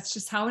just, that's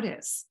just how it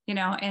is, you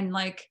know, and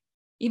like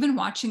even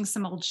watching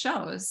some old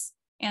shows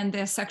and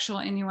the sexual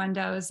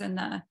innuendos and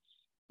the,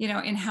 you know,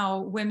 and how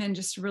women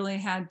just really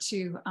had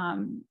to,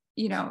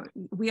 you know,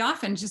 we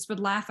often just would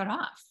laugh it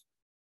off.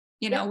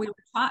 You know, we were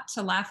taught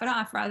to laugh it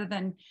off rather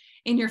than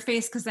in your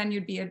face, because then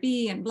you'd be a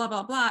bee and blah,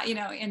 blah, blah, you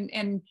know,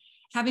 and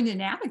having to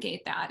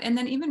navigate that. And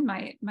then even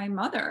my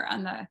mother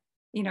on the,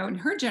 you know, in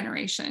her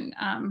generation,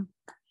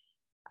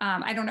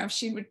 I don't know if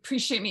she would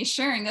appreciate me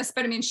sharing this,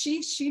 but I mean,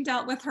 she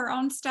dealt with her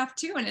own stuff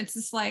too. And it's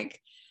just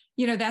like,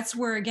 you know, that's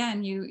where,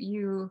 again,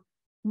 you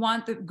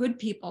want the good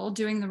people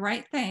doing the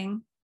right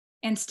thing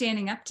and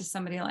standing up to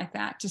somebody like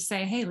that to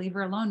say, hey, leave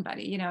her alone,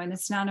 buddy. You know, and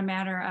it's not a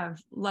matter of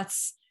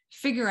let's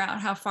figure out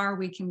how far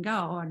we can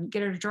go and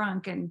get her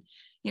drunk and,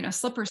 you know,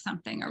 slip her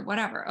something or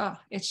whatever. Oh,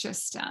 it's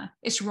just,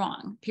 it's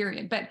wrong,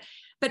 period. But,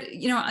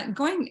 you know,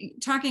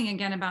 talking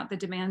again about the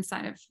demand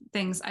side of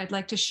things, I'd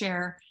like to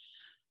share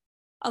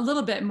a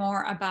little bit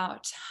more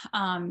about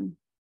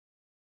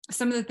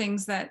some of the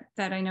things that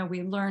I know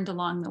we learned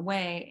along the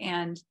way.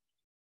 And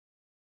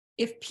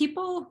if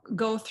people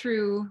go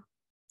through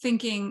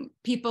thinking,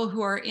 people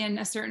who are in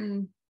a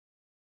certain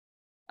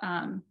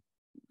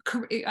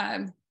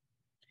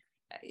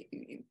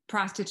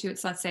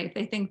prostitutes, let's say, if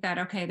they think that,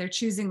 okay, they're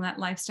choosing that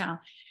lifestyle,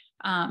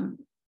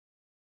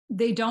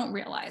 they don't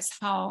realize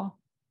how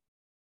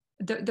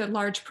the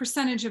large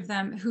percentage of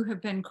them who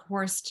have been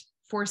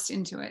forced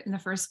into it in the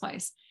first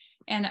place.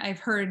 And I've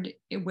heard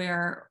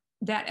where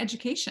that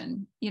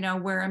education, you know,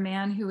 where a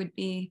man who would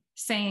be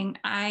saying,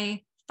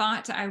 I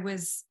thought I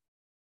was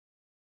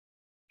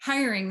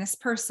hiring this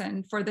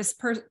person for this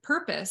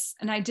purpose,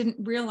 and I didn't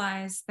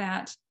realize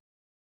that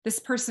this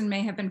person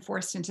may have been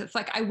forced into it.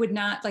 Like I would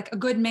not, like a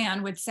good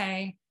man would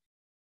say,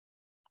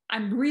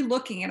 I'm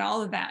relooking at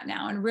all of that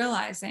now and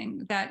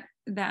realizing that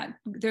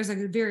there's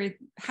a very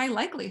high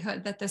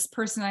likelihood that this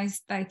person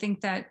I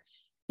think that,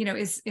 you know,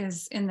 is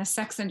in the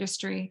sex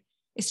industry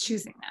is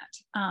choosing that.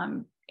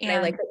 And I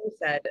like that you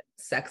said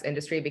sex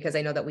industry, because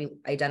I know that we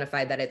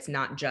identified that it's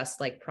not just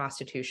like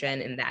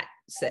prostitution and that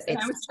I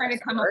was trying to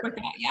come up with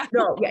that. Yeah.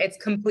 No, yeah, it's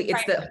complete.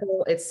 It's right. the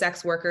whole, it's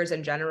sex workers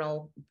in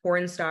general,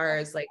 porn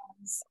stars, like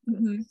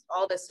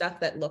all this stuff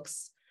that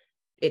looks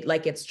it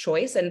like it's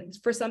choice. And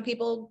for some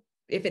people,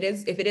 if it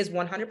is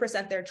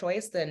 100% their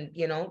choice, then,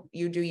 you know,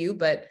 you do you,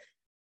 but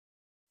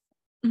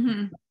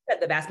the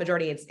vast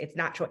majority, it's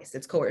not choice,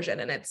 it's coercion.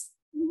 And it's,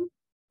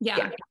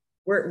 yeah,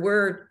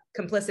 we're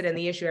complicit in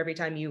the issue every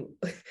time you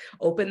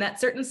open that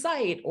certain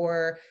site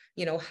or,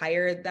 you know,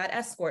 hire that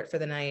escort for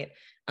the night.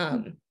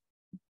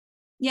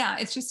 Yeah,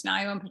 it's just an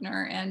eye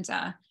opener. And,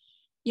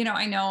 you know,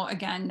 I know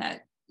again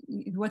that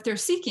what they're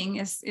seeking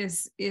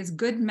is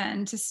good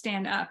men to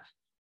stand up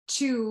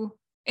to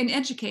and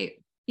educate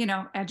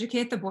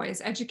the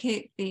boys,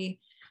 educate the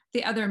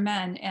other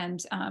men.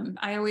 And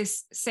I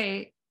always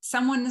say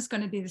someone is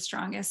going to be the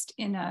strongest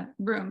in a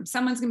room.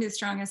 Someone's going to be the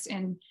strongest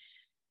in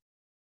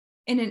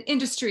an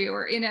industry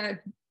or in a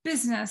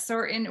business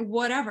or in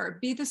whatever.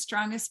 Be the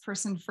strongest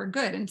person for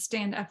good and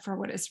stand up for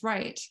what is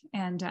right.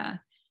 And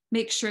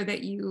make sure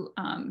that you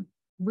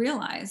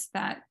realize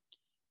that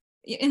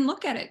and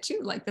look at it too.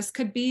 Like this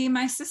could be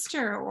my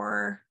sister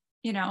or,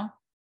 you know,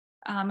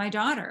 my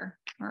daughter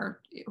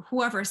or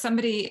whoever,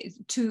 somebody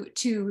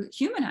to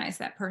humanize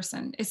that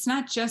person. It's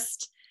not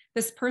just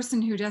this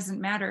person who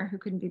doesn't matter, who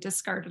can be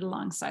discarded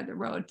alongside the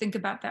road. Think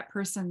about that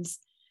person's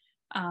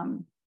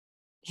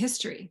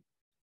history.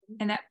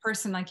 And that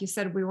person, like you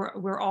said,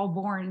 we're all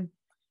born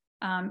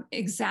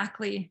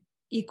exactly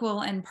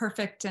equal and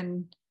perfect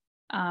and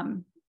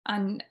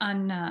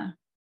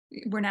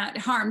we're not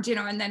harmed, you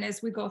know. And then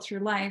as we go through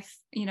life,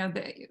 you know,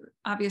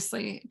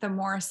 obviously the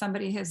more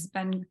somebody has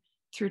been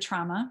through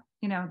trauma,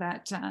 you know,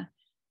 that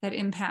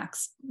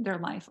impacts their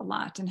life a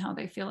lot and how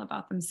they feel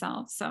about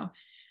themselves. So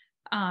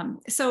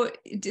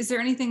is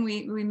there anything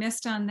we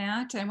missed on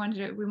that?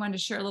 We wanted to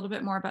share a little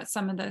bit more about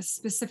some of the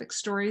specific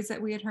stories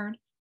that we had heard.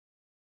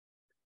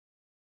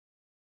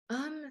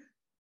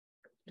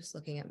 Just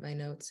looking at my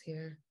notes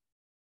here.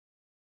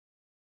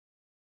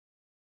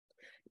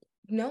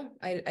 No,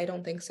 I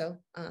don't think so.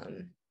 I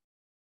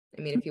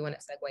mean, if you want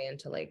to segue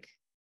into like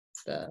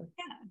the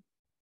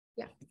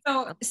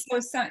So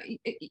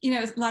you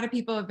know, a lot of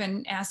people have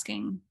been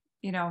asking,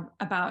 you know,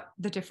 about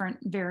the different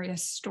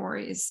various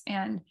stories,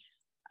 and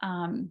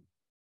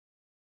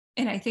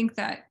I think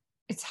that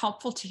it's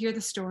helpful to hear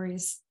the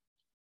stories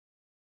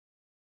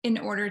in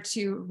order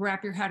to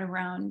wrap your head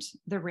around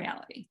the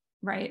reality,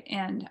 right?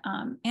 And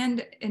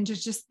to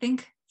just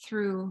think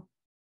through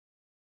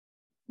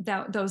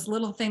those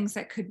little things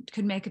that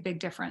could make a big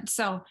difference.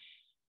 So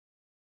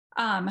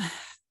I'm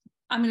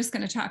just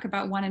going to talk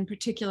about one in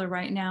particular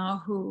right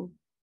now who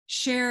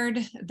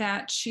shared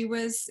that she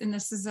was, and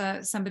this is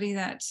somebody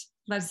that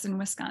lives in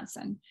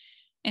Wisconsin,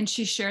 and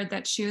she shared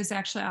that she was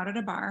actually out at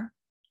a bar,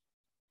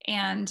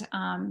 and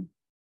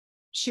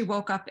she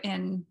woke up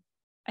in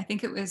I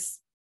think it was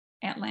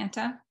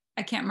Atlanta.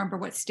 I can't remember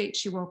what state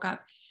she woke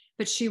up,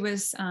 but she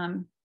was,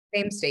 Same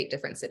state,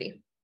 different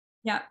city.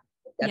 yeah.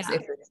 That's Yeah.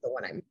 if it's the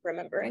one I'm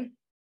remembering.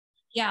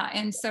 Yeah.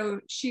 And so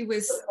she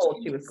was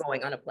Told she was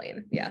going on a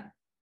plane. Yeah.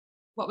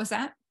 What was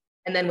that?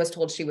 And then was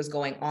told she was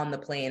going on the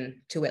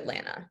plane to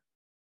Atlanta.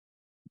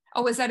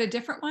 Oh, was that a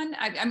different one?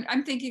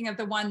 I'm thinking of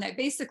the one that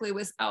basically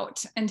was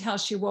out until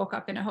she woke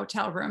up in a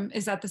hotel room.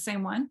 Is that the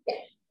same one? Yeah.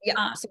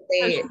 Yeah. So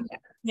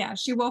yeah,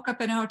 she woke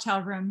up in a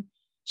hotel room.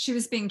 She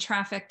was being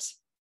trafficked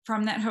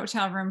from that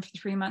hotel room for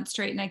 3 months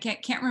straight. And I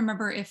can't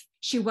remember if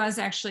she was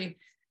actually,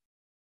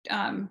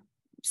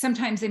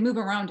 sometimes they move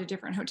around to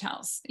different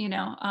hotels,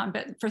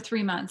 but for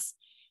 3 months.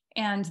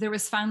 And there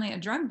was finally a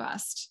drug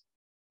bust.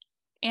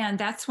 And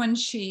that's when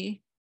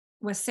she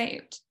was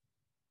saved.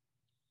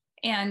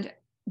 And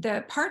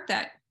the part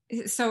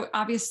so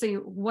obviously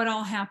what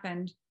all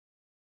happened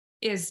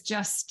is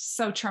just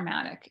so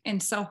traumatic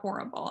and so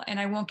horrible. And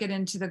I won't get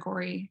into the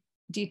gory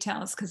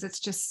details because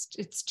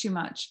it's too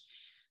much.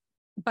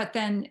 But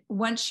then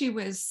once she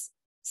was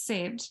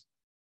saved,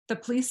 the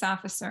police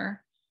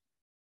officer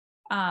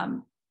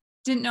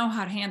didn't know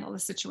how to handle the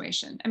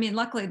situation. I mean,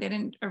 luckily they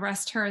didn't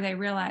arrest her. They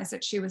realized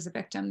that she was a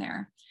victim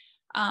there.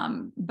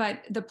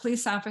 But the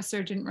police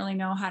officer didn't really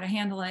know how to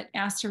handle it,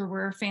 asked her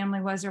where her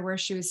family was or where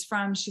she was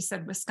from. She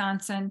said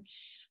Wisconsin.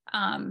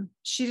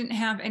 She didn't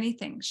have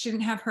anything. She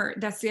didn't have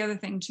that's the other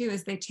thing too,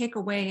 is they take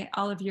away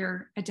all of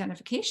your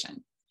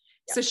identification.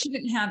 Yep. So she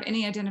didn't have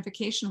any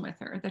identification with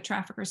her. The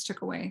traffickers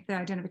took away the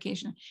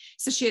identification.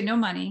 So she had no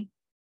money.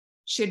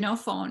 She had no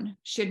phone.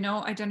 She had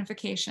no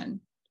identification,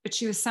 but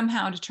she was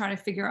somehow to try to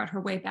figure out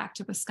her way back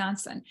to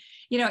Wisconsin,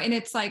 and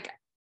it's like,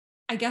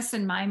 I guess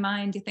in my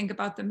mind, you think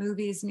about the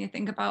movies and you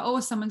think about, oh,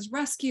 someone's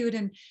rescued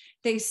and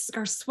they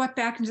are swept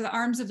back into the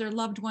arms of their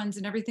loved ones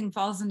and everything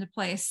falls into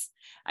place.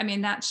 I mean,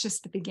 that's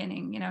just the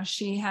beginning.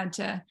 She had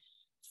to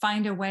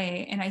find a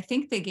way. And I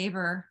think they gave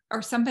her,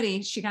 or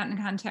somebody she got in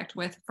contact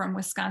with from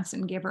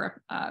Wisconsin gave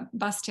her a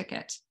bus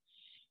ticket.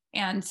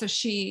 And so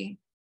she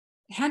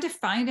had to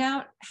find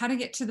out how to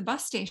get to the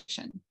bus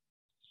station.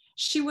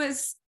 She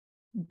was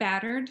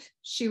battered.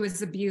 She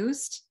was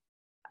abused.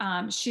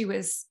 She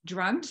was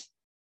drugged.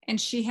 And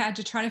she had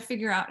to try to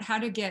figure out how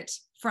to get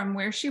from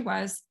where she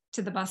was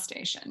to the bus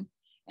station.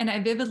 And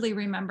I vividly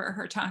remember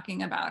her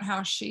talking about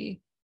how she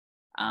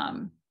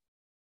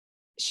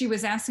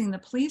was asking the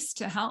police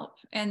to help.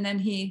 And then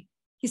he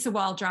said,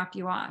 well, I'll drop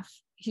you off.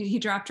 He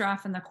dropped her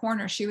off in the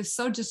corner. She was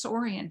so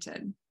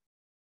disoriented.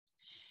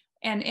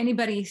 And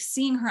anybody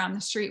seeing her on the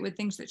street would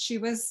think that she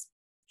was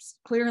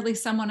clearly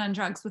someone on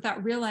drugs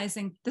without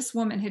realizing this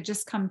woman had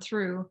just come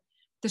through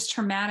this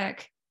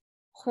traumatic,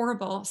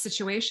 horrible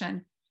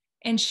situation.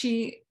 And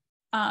she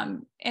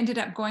ended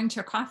up going to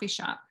a coffee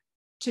shop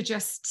to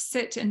just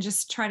sit and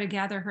just try to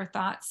gather her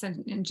thoughts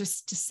and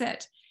just to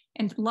sit.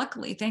 And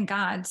luckily, thank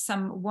God,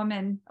 some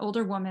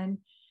older woman,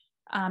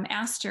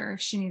 asked her if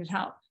she needed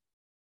help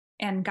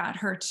and got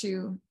her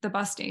to the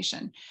bus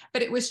station.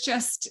 But it was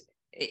just,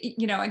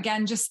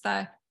 again, just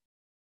the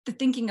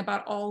thinking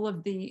about all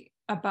of the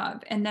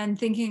above, and then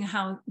thinking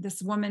how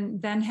this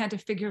woman then had to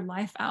figure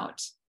life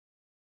out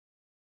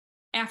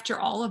after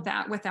all of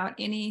that without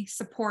any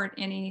support,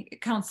 any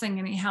counseling,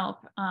 any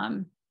help,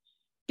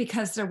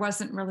 because there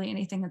wasn't really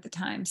anything at the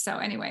time. So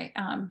anyway,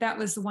 that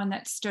was the one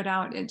that stood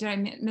out. Did I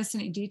miss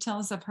any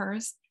details of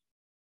hers?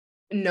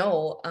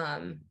 No,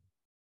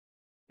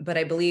 but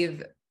I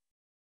believe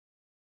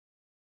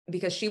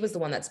because she was the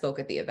one that spoke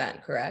at the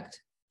event, correct?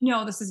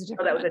 No, this is a different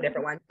one. That was a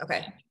different one.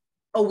 Okay.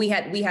 Oh, we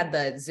had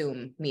the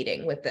Zoom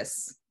meeting with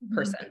this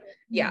person. Mm-hmm.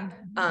 Yeah.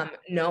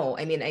 No,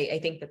 I mean, I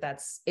think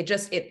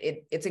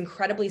it's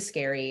incredibly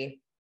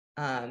scary,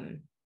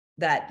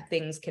 that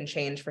things can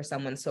change for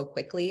someone so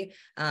quickly.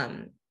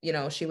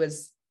 She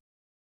was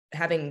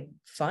having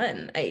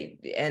fun.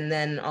 And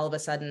then all of a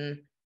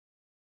sudden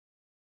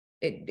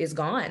it is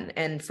gone.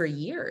 And for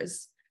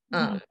years,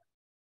 mm-hmm.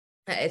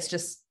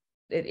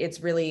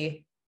 It's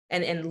really,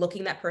 and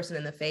looking that person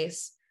in the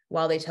face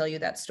while they tell you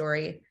that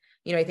story,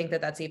 I think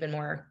that that's even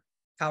more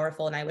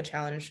powerful. And I would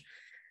challenge,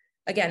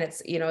 again,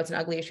 it's an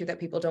ugly issue that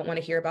people don't want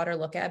to hear about or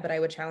look at, but I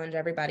would challenge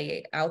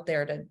everybody out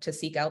there to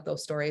seek out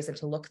those stories and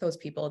to look those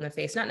people in the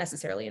face, not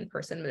necessarily in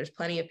person, but there's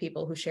plenty of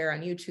people who share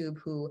on YouTube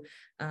who,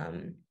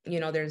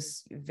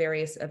 there's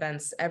various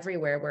events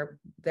everywhere where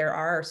there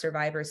are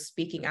survivors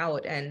speaking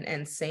out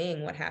and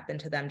saying what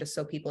happened to them, just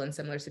so people in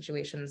similar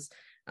situations,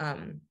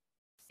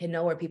 can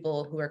know, or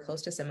people who are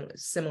close to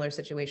similar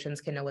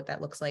situations can know what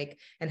that looks like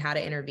and how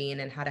to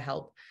intervene and how to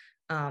help.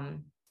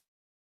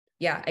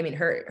 Yeah, I mean,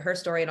 her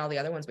story and all the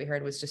other ones we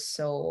heard was just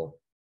so,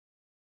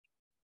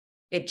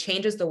 it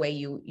changes the way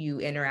you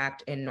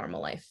interact in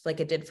normal life,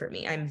 like it did for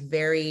me. I'm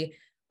very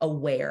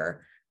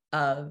aware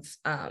of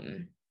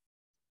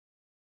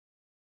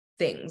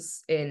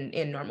things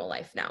in normal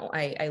life now.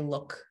 I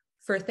look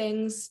for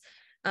things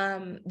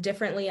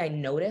differently. I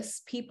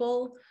notice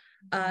people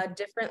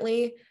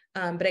differently.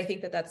 But I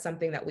think that that's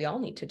something that we all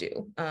need to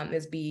do,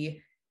 is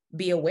be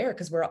aware,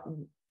 because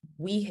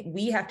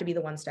we have to be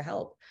the ones to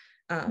help.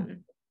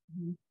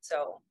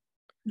 So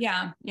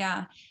Yeah,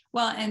 yeah.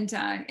 Well, and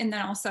then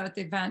also at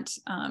the event,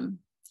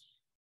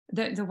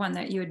 the one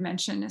that you had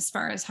mentioned, as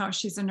far as how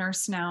she's a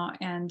nurse now,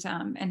 and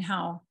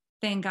how,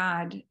 thank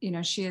God,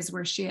 she is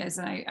where she is.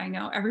 And I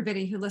know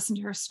everybody who listened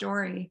to her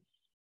story,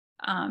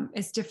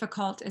 as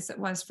difficult as it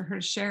was for her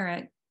to share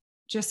it,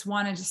 just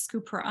wanted to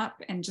scoop her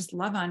up and just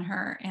love on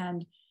her.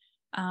 And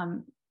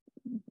um,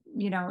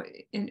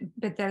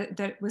 but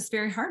that was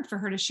very hard for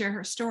her to share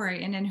her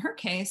story. And in her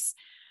case,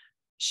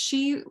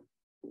 she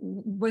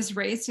was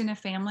raised in a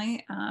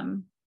family,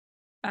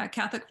 a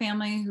Catholic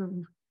family,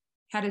 who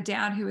had a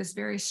dad who was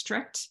very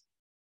strict,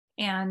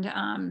 and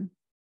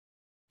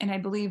I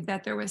believe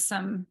that there was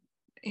some,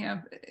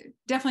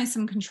 definitely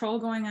some control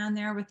going on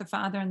there with the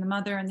father and the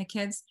mother and the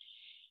kids.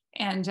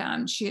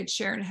 And she had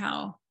shared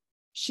how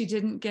she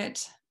didn't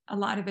get a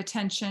lot of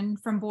attention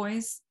from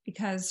boys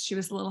because she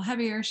was a little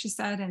heavier, she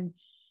said. And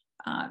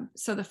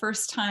so the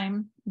first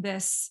time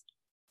this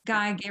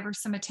guy gave her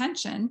some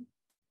attention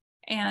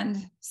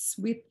and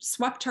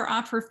swept her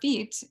off her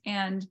feet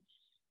and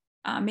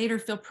made her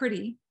feel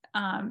pretty,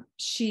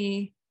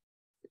 she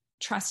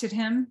trusted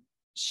him,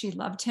 she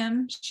loved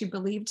him, she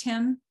believed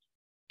him,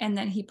 and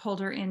then he pulled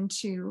her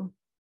into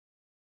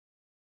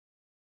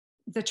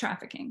the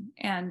trafficking,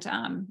 and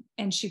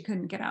she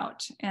couldn't get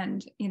out,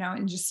 and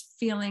and just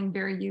feeling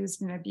very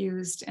used and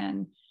abused,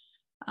 and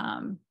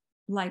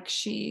like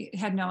she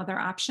had no other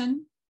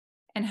option,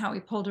 and how he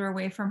pulled her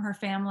away from her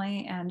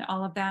family and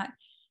all of that.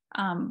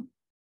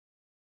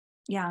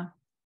 Yeah,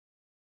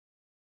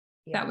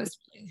 that was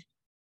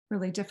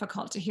really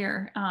difficult to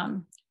hear.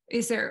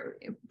 Is there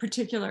a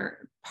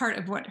particular part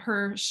of what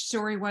her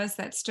story was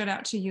that stood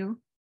out to you?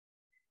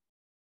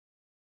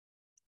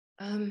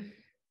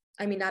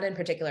 I mean, not in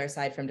particular,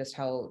 aside from just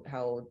how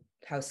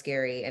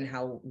scary and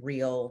how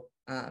real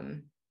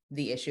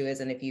the issue is.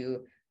 And if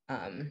you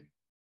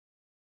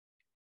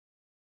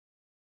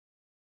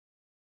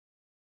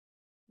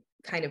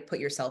kind of put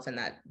yourself in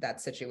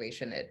that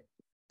situation, it,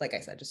 like I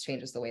said, just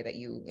changes the way that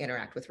you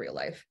interact with real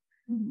life.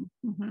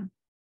 Mm-hmm. Mm-hmm.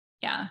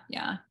 Yeah,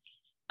 yeah.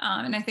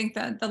 And I think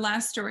that the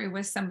last story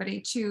was somebody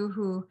too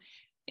who,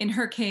 in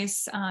her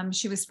case,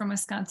 she was from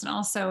Wisconsin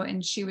also,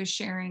 and she was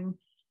sharing,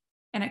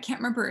 and I can't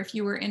remember if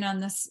you were in on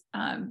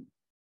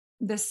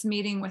this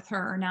meeting with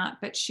her or not,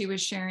 but she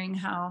was sharing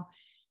how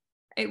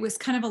it was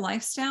kind of a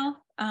lifestyle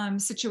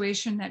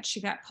situation that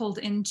she got pulled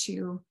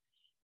into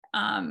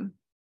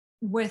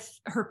with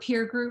her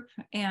peer group,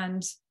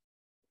 and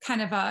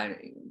kind of a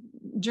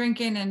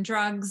drinking and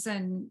drugs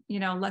and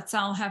let's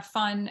all have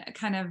fun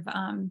kind of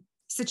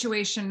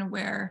situation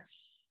where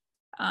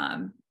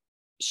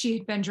she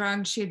had been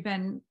drugged, she had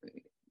been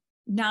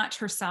not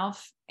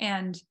herself,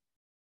 and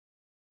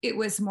it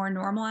was more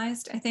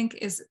normalized. I think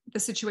is the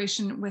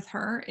situation with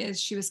her, is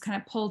she was kind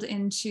of pulled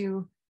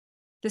into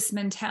this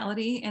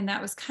mentality, and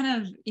that was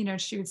kind of,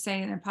 she would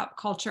say in a pop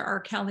culture R.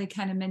 Kelly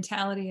kind of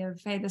mentality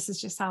of, hey, this is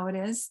just how it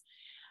is.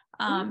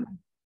 And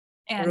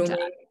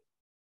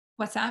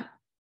what's that?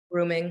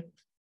 Grooming,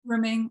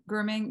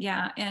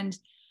 yeah. And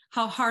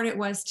how hard it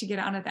was to get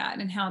out of that,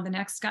 and how the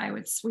next guy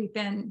would sweep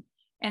in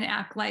and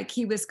act like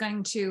he was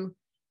going to,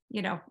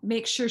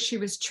 make sure she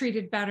was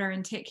treated better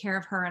and take care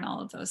of her and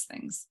all of those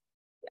things.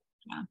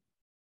 Yeah.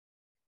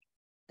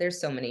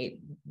 There's so many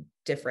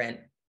different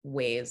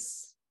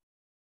ways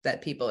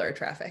that people are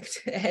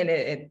trafficked, and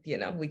it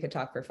we could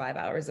talk for 5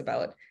 hours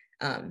about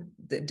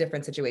the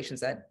different situations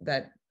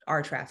that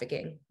are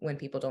trafficking, when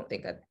people don't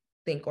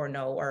think or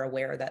know or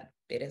aware that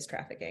it is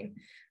trafficking.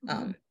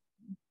 Mm-hmm.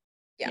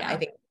 Yeah, I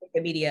think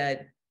the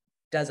media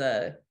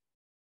they're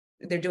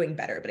doing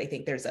better, but I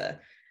think there's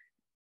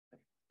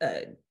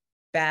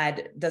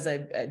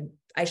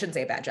I shouldn't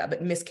say a bad job,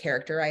 but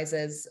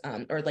mischaracterizes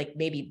or like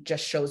maybe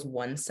just shows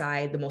one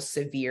side, the most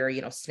severe,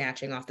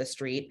 snatching off the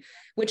street,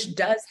 which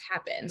does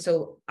happen.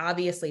 So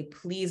obviously,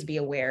 please be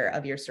aware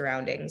of your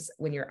surroundings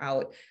when you're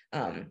out,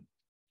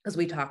 as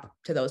we talk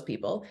to those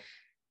people.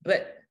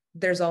 But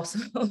there's also,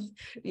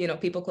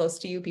 people close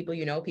to you, people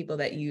people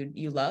that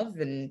you love,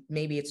 and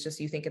maybe it's just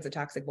you think it's a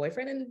toxic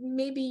boyfriend, and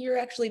maybe you're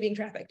actually being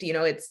trafficked.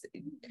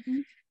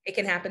 It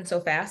can happen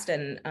so fast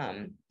and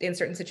in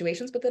certain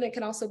situations, but then it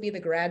can also be the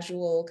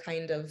gradual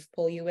kind of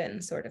pull you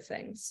in sort of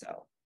thing.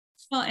 So,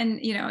 well, and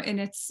and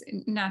it's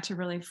not to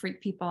really freak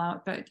people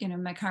out, but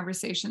my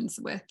conversations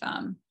with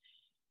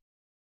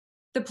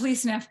the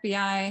police and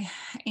FBI,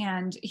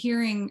 and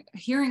hearing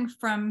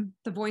from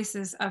the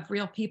voices of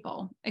real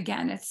people.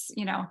 Again, it's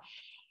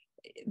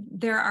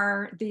there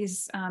are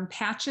these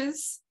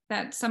patches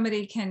that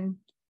somebody can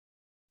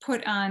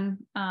put on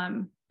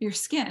your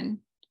skin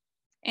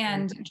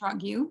and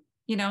drug you,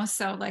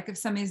 so like if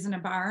somebody's in a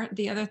bar.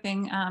 The other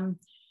thing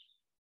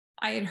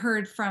I had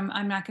heard from,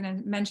 I'm not going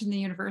to mention the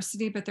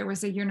university, but there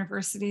was a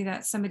university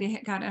that somebody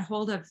had got a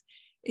hold of.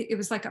 It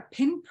was like a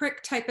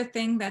pinprick type of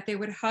thing that they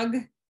would hug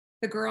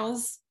the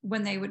girls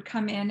when they would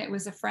come in. It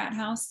was a frat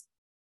house.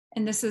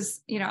 And this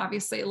is,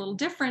 obviously a little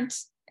different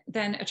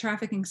than a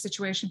trafficking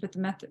situation, but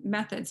the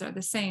methods are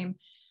the same.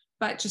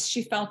 But just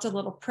she felt a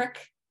little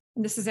prick.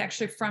 And this is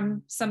actually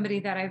from somebody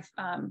that I've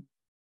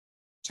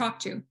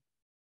talked to.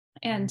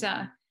 And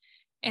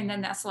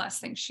then that's the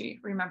last thing she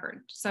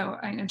remembered. So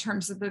in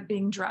terms of the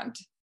being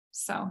drugged.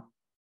 So,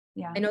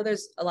 yeah. I know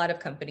there's a lot of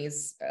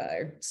companies,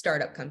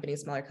 startup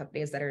companies, smaller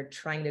companies that are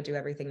trying to do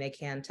everything they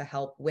can to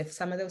help with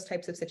some of those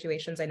types of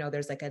situations. I know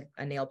there's like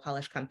a nail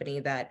polish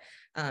company that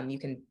you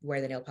can wear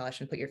the nail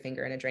polish and put your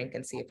finger in a drink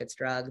and see if it's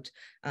drugged,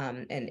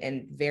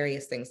 and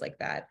various things like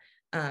that.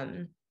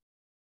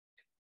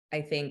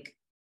 I think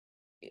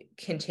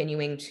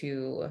continuing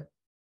to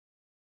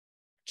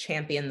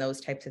champion those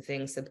types of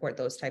things, support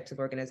those types of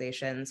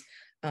organizations,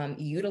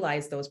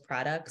 utilize those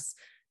products,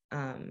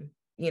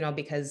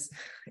 because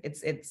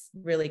it's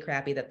really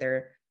crappy that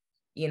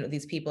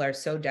these people are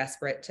so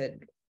desperate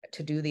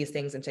to do these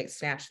things and to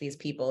snatch these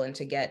people and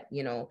to get,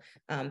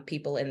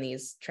 people in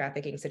these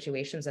trafficking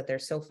situations, that they're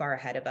so far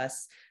ahead of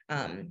us,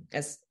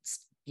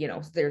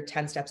 they're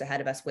 10 steps ahead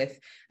of us with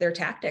their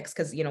tactics.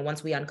 Cause,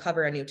 once we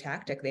uncover a new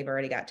tactic, they've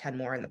already got 10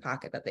 more in the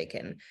pocket that they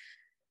can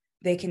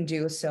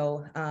do.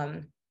 So,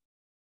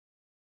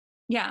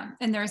 yeah.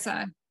 And there's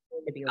to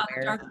be on the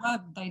aware. dark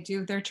web, they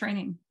do their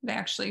training. They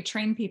actually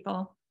train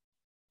people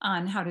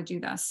on how to do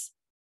this.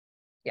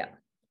 Yeah,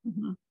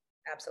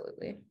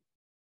 absolutely.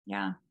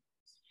 Yeah.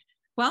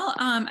 Well,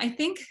 I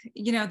think,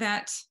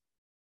 that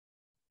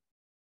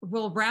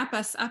will wrap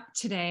us up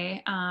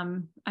today.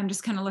 I'm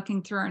just kind of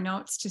looking through our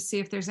notes to see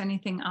if there's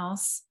anything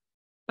else.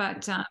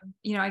 But,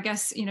 I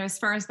guess, as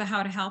far as the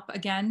how to help,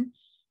 again,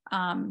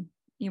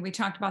 we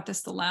talked about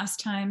this the last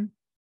time.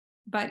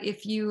 But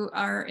if you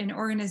are an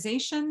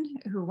organization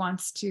who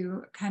wants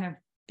to kind of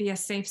be a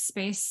safe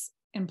space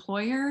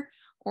employer,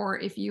 or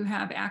if you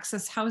have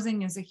access,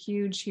 housing is a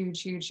huge,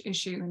 huge, huge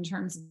issue in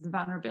terms of the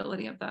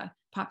vulnerability of the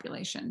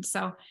population.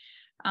 So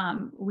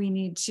we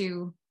need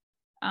to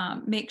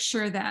make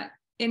sure that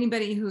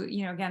anybody who,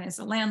 again, is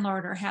a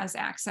landlord or has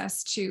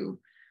access to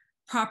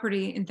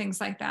property and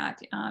things like that,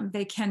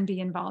 they can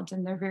be involved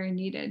and they're very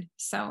needed.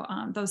 So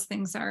those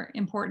things are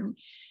important.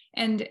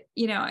 And,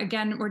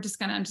 again, I'm just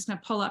going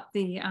to pull up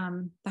the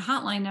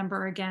hotline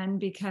number again,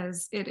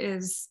 because it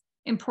is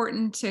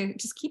important to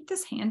just keep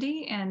this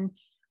handy. And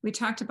we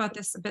talked about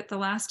this a bit the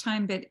last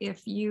time, but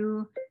if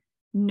you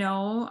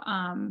know,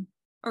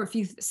 or if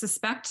you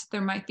suspect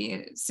there might be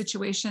a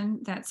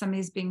situation that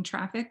somebody's being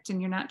trafficked and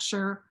you're not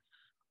sure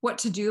what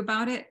to do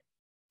about it,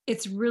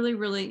 it's really,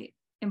 really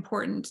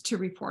important to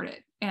report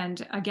it.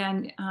 And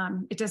again,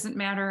 it doesn't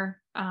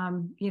matter,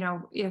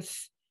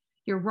 if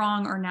you're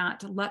wrong or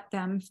not, let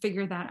them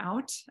figure that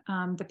out.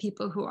 The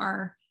people who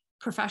are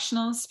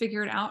professionals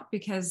figure it out,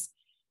 because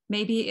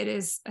maybe it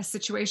is a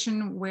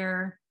situation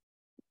where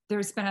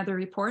there's been other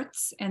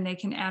reports and they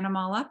can add them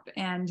all up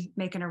and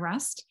make an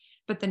arrest.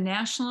 But the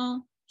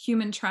National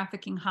Human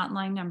Trafficking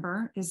Hotline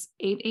number is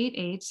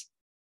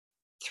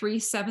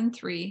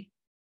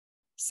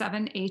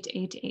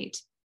 888-373-7888.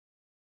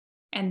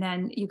 And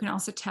then you can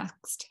also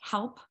text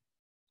HELP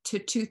to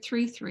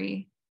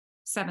 233-733.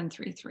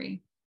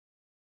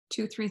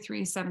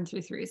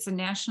 233-733. It's a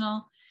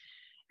National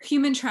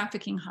Human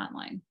Trafficking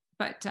Hotline,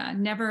 but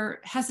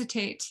never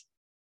hesitate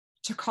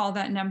to call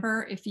that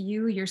number if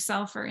you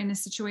yourself are in a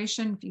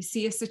situation, if you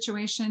see a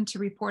situation, to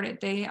report it.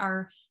 They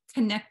are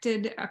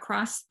connected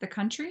across the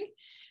country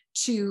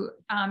to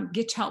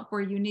get help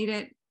where you need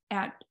it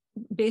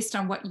based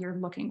on what you're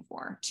looking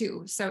for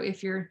too. So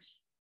if you're,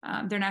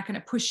 they're not going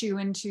to push you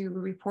into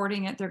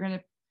reporting it. They're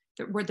going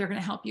to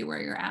help you where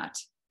you're at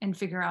and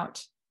figure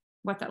out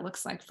what that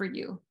looks like for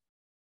you.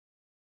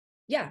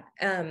 Yeah.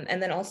 And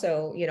then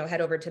also,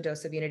 head over to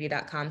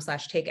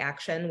doseofunity.com/take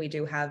action. We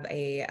do have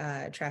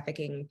a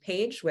trafficking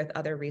page with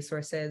other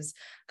resources,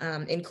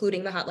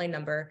 including the hotline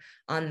number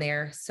on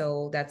there.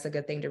 So that's a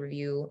good thing to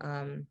review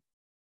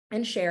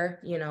and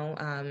share,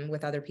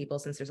 with other people,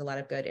 since there's a lot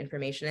of good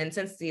information. And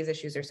since these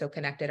issues are so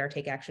connected, our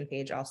Take Action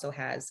page also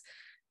has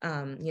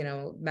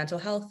mental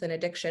health and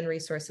addiction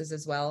resources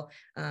as well.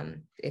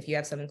 If you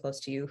have someone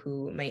close to you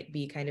who might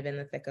be kind of in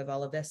the thick of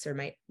all of this, or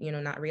might,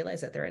 not realize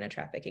that they're in a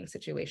trafficking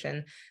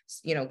situation,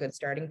 good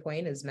starting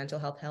point is mental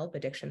health help,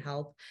 addiction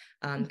help,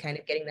 kind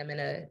of getting them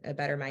in a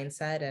better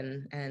mindset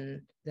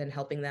and then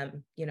helping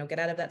them, get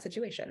out of that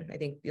situation. I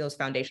think those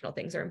foundational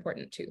things are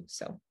important too.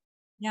 So.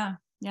 Yeah,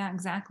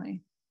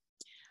 exactly.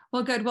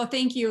 Well, good. Well,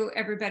 thank you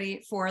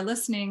everybody for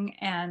listening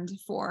and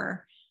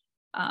for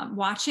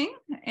watching,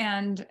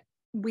 and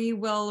we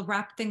will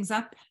wrap things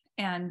up.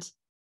 And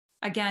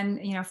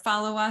again,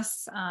 follow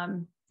us.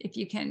 If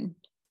you can,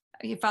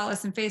 you follow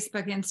us on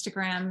Facebook,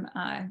 Instagram,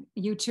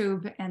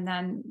 YouTube, and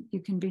then you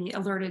can be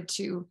alerted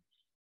to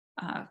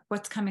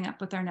what's coming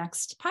up with our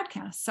next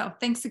podcast. So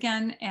thanks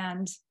again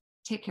and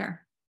take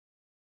care.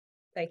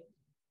 Bye.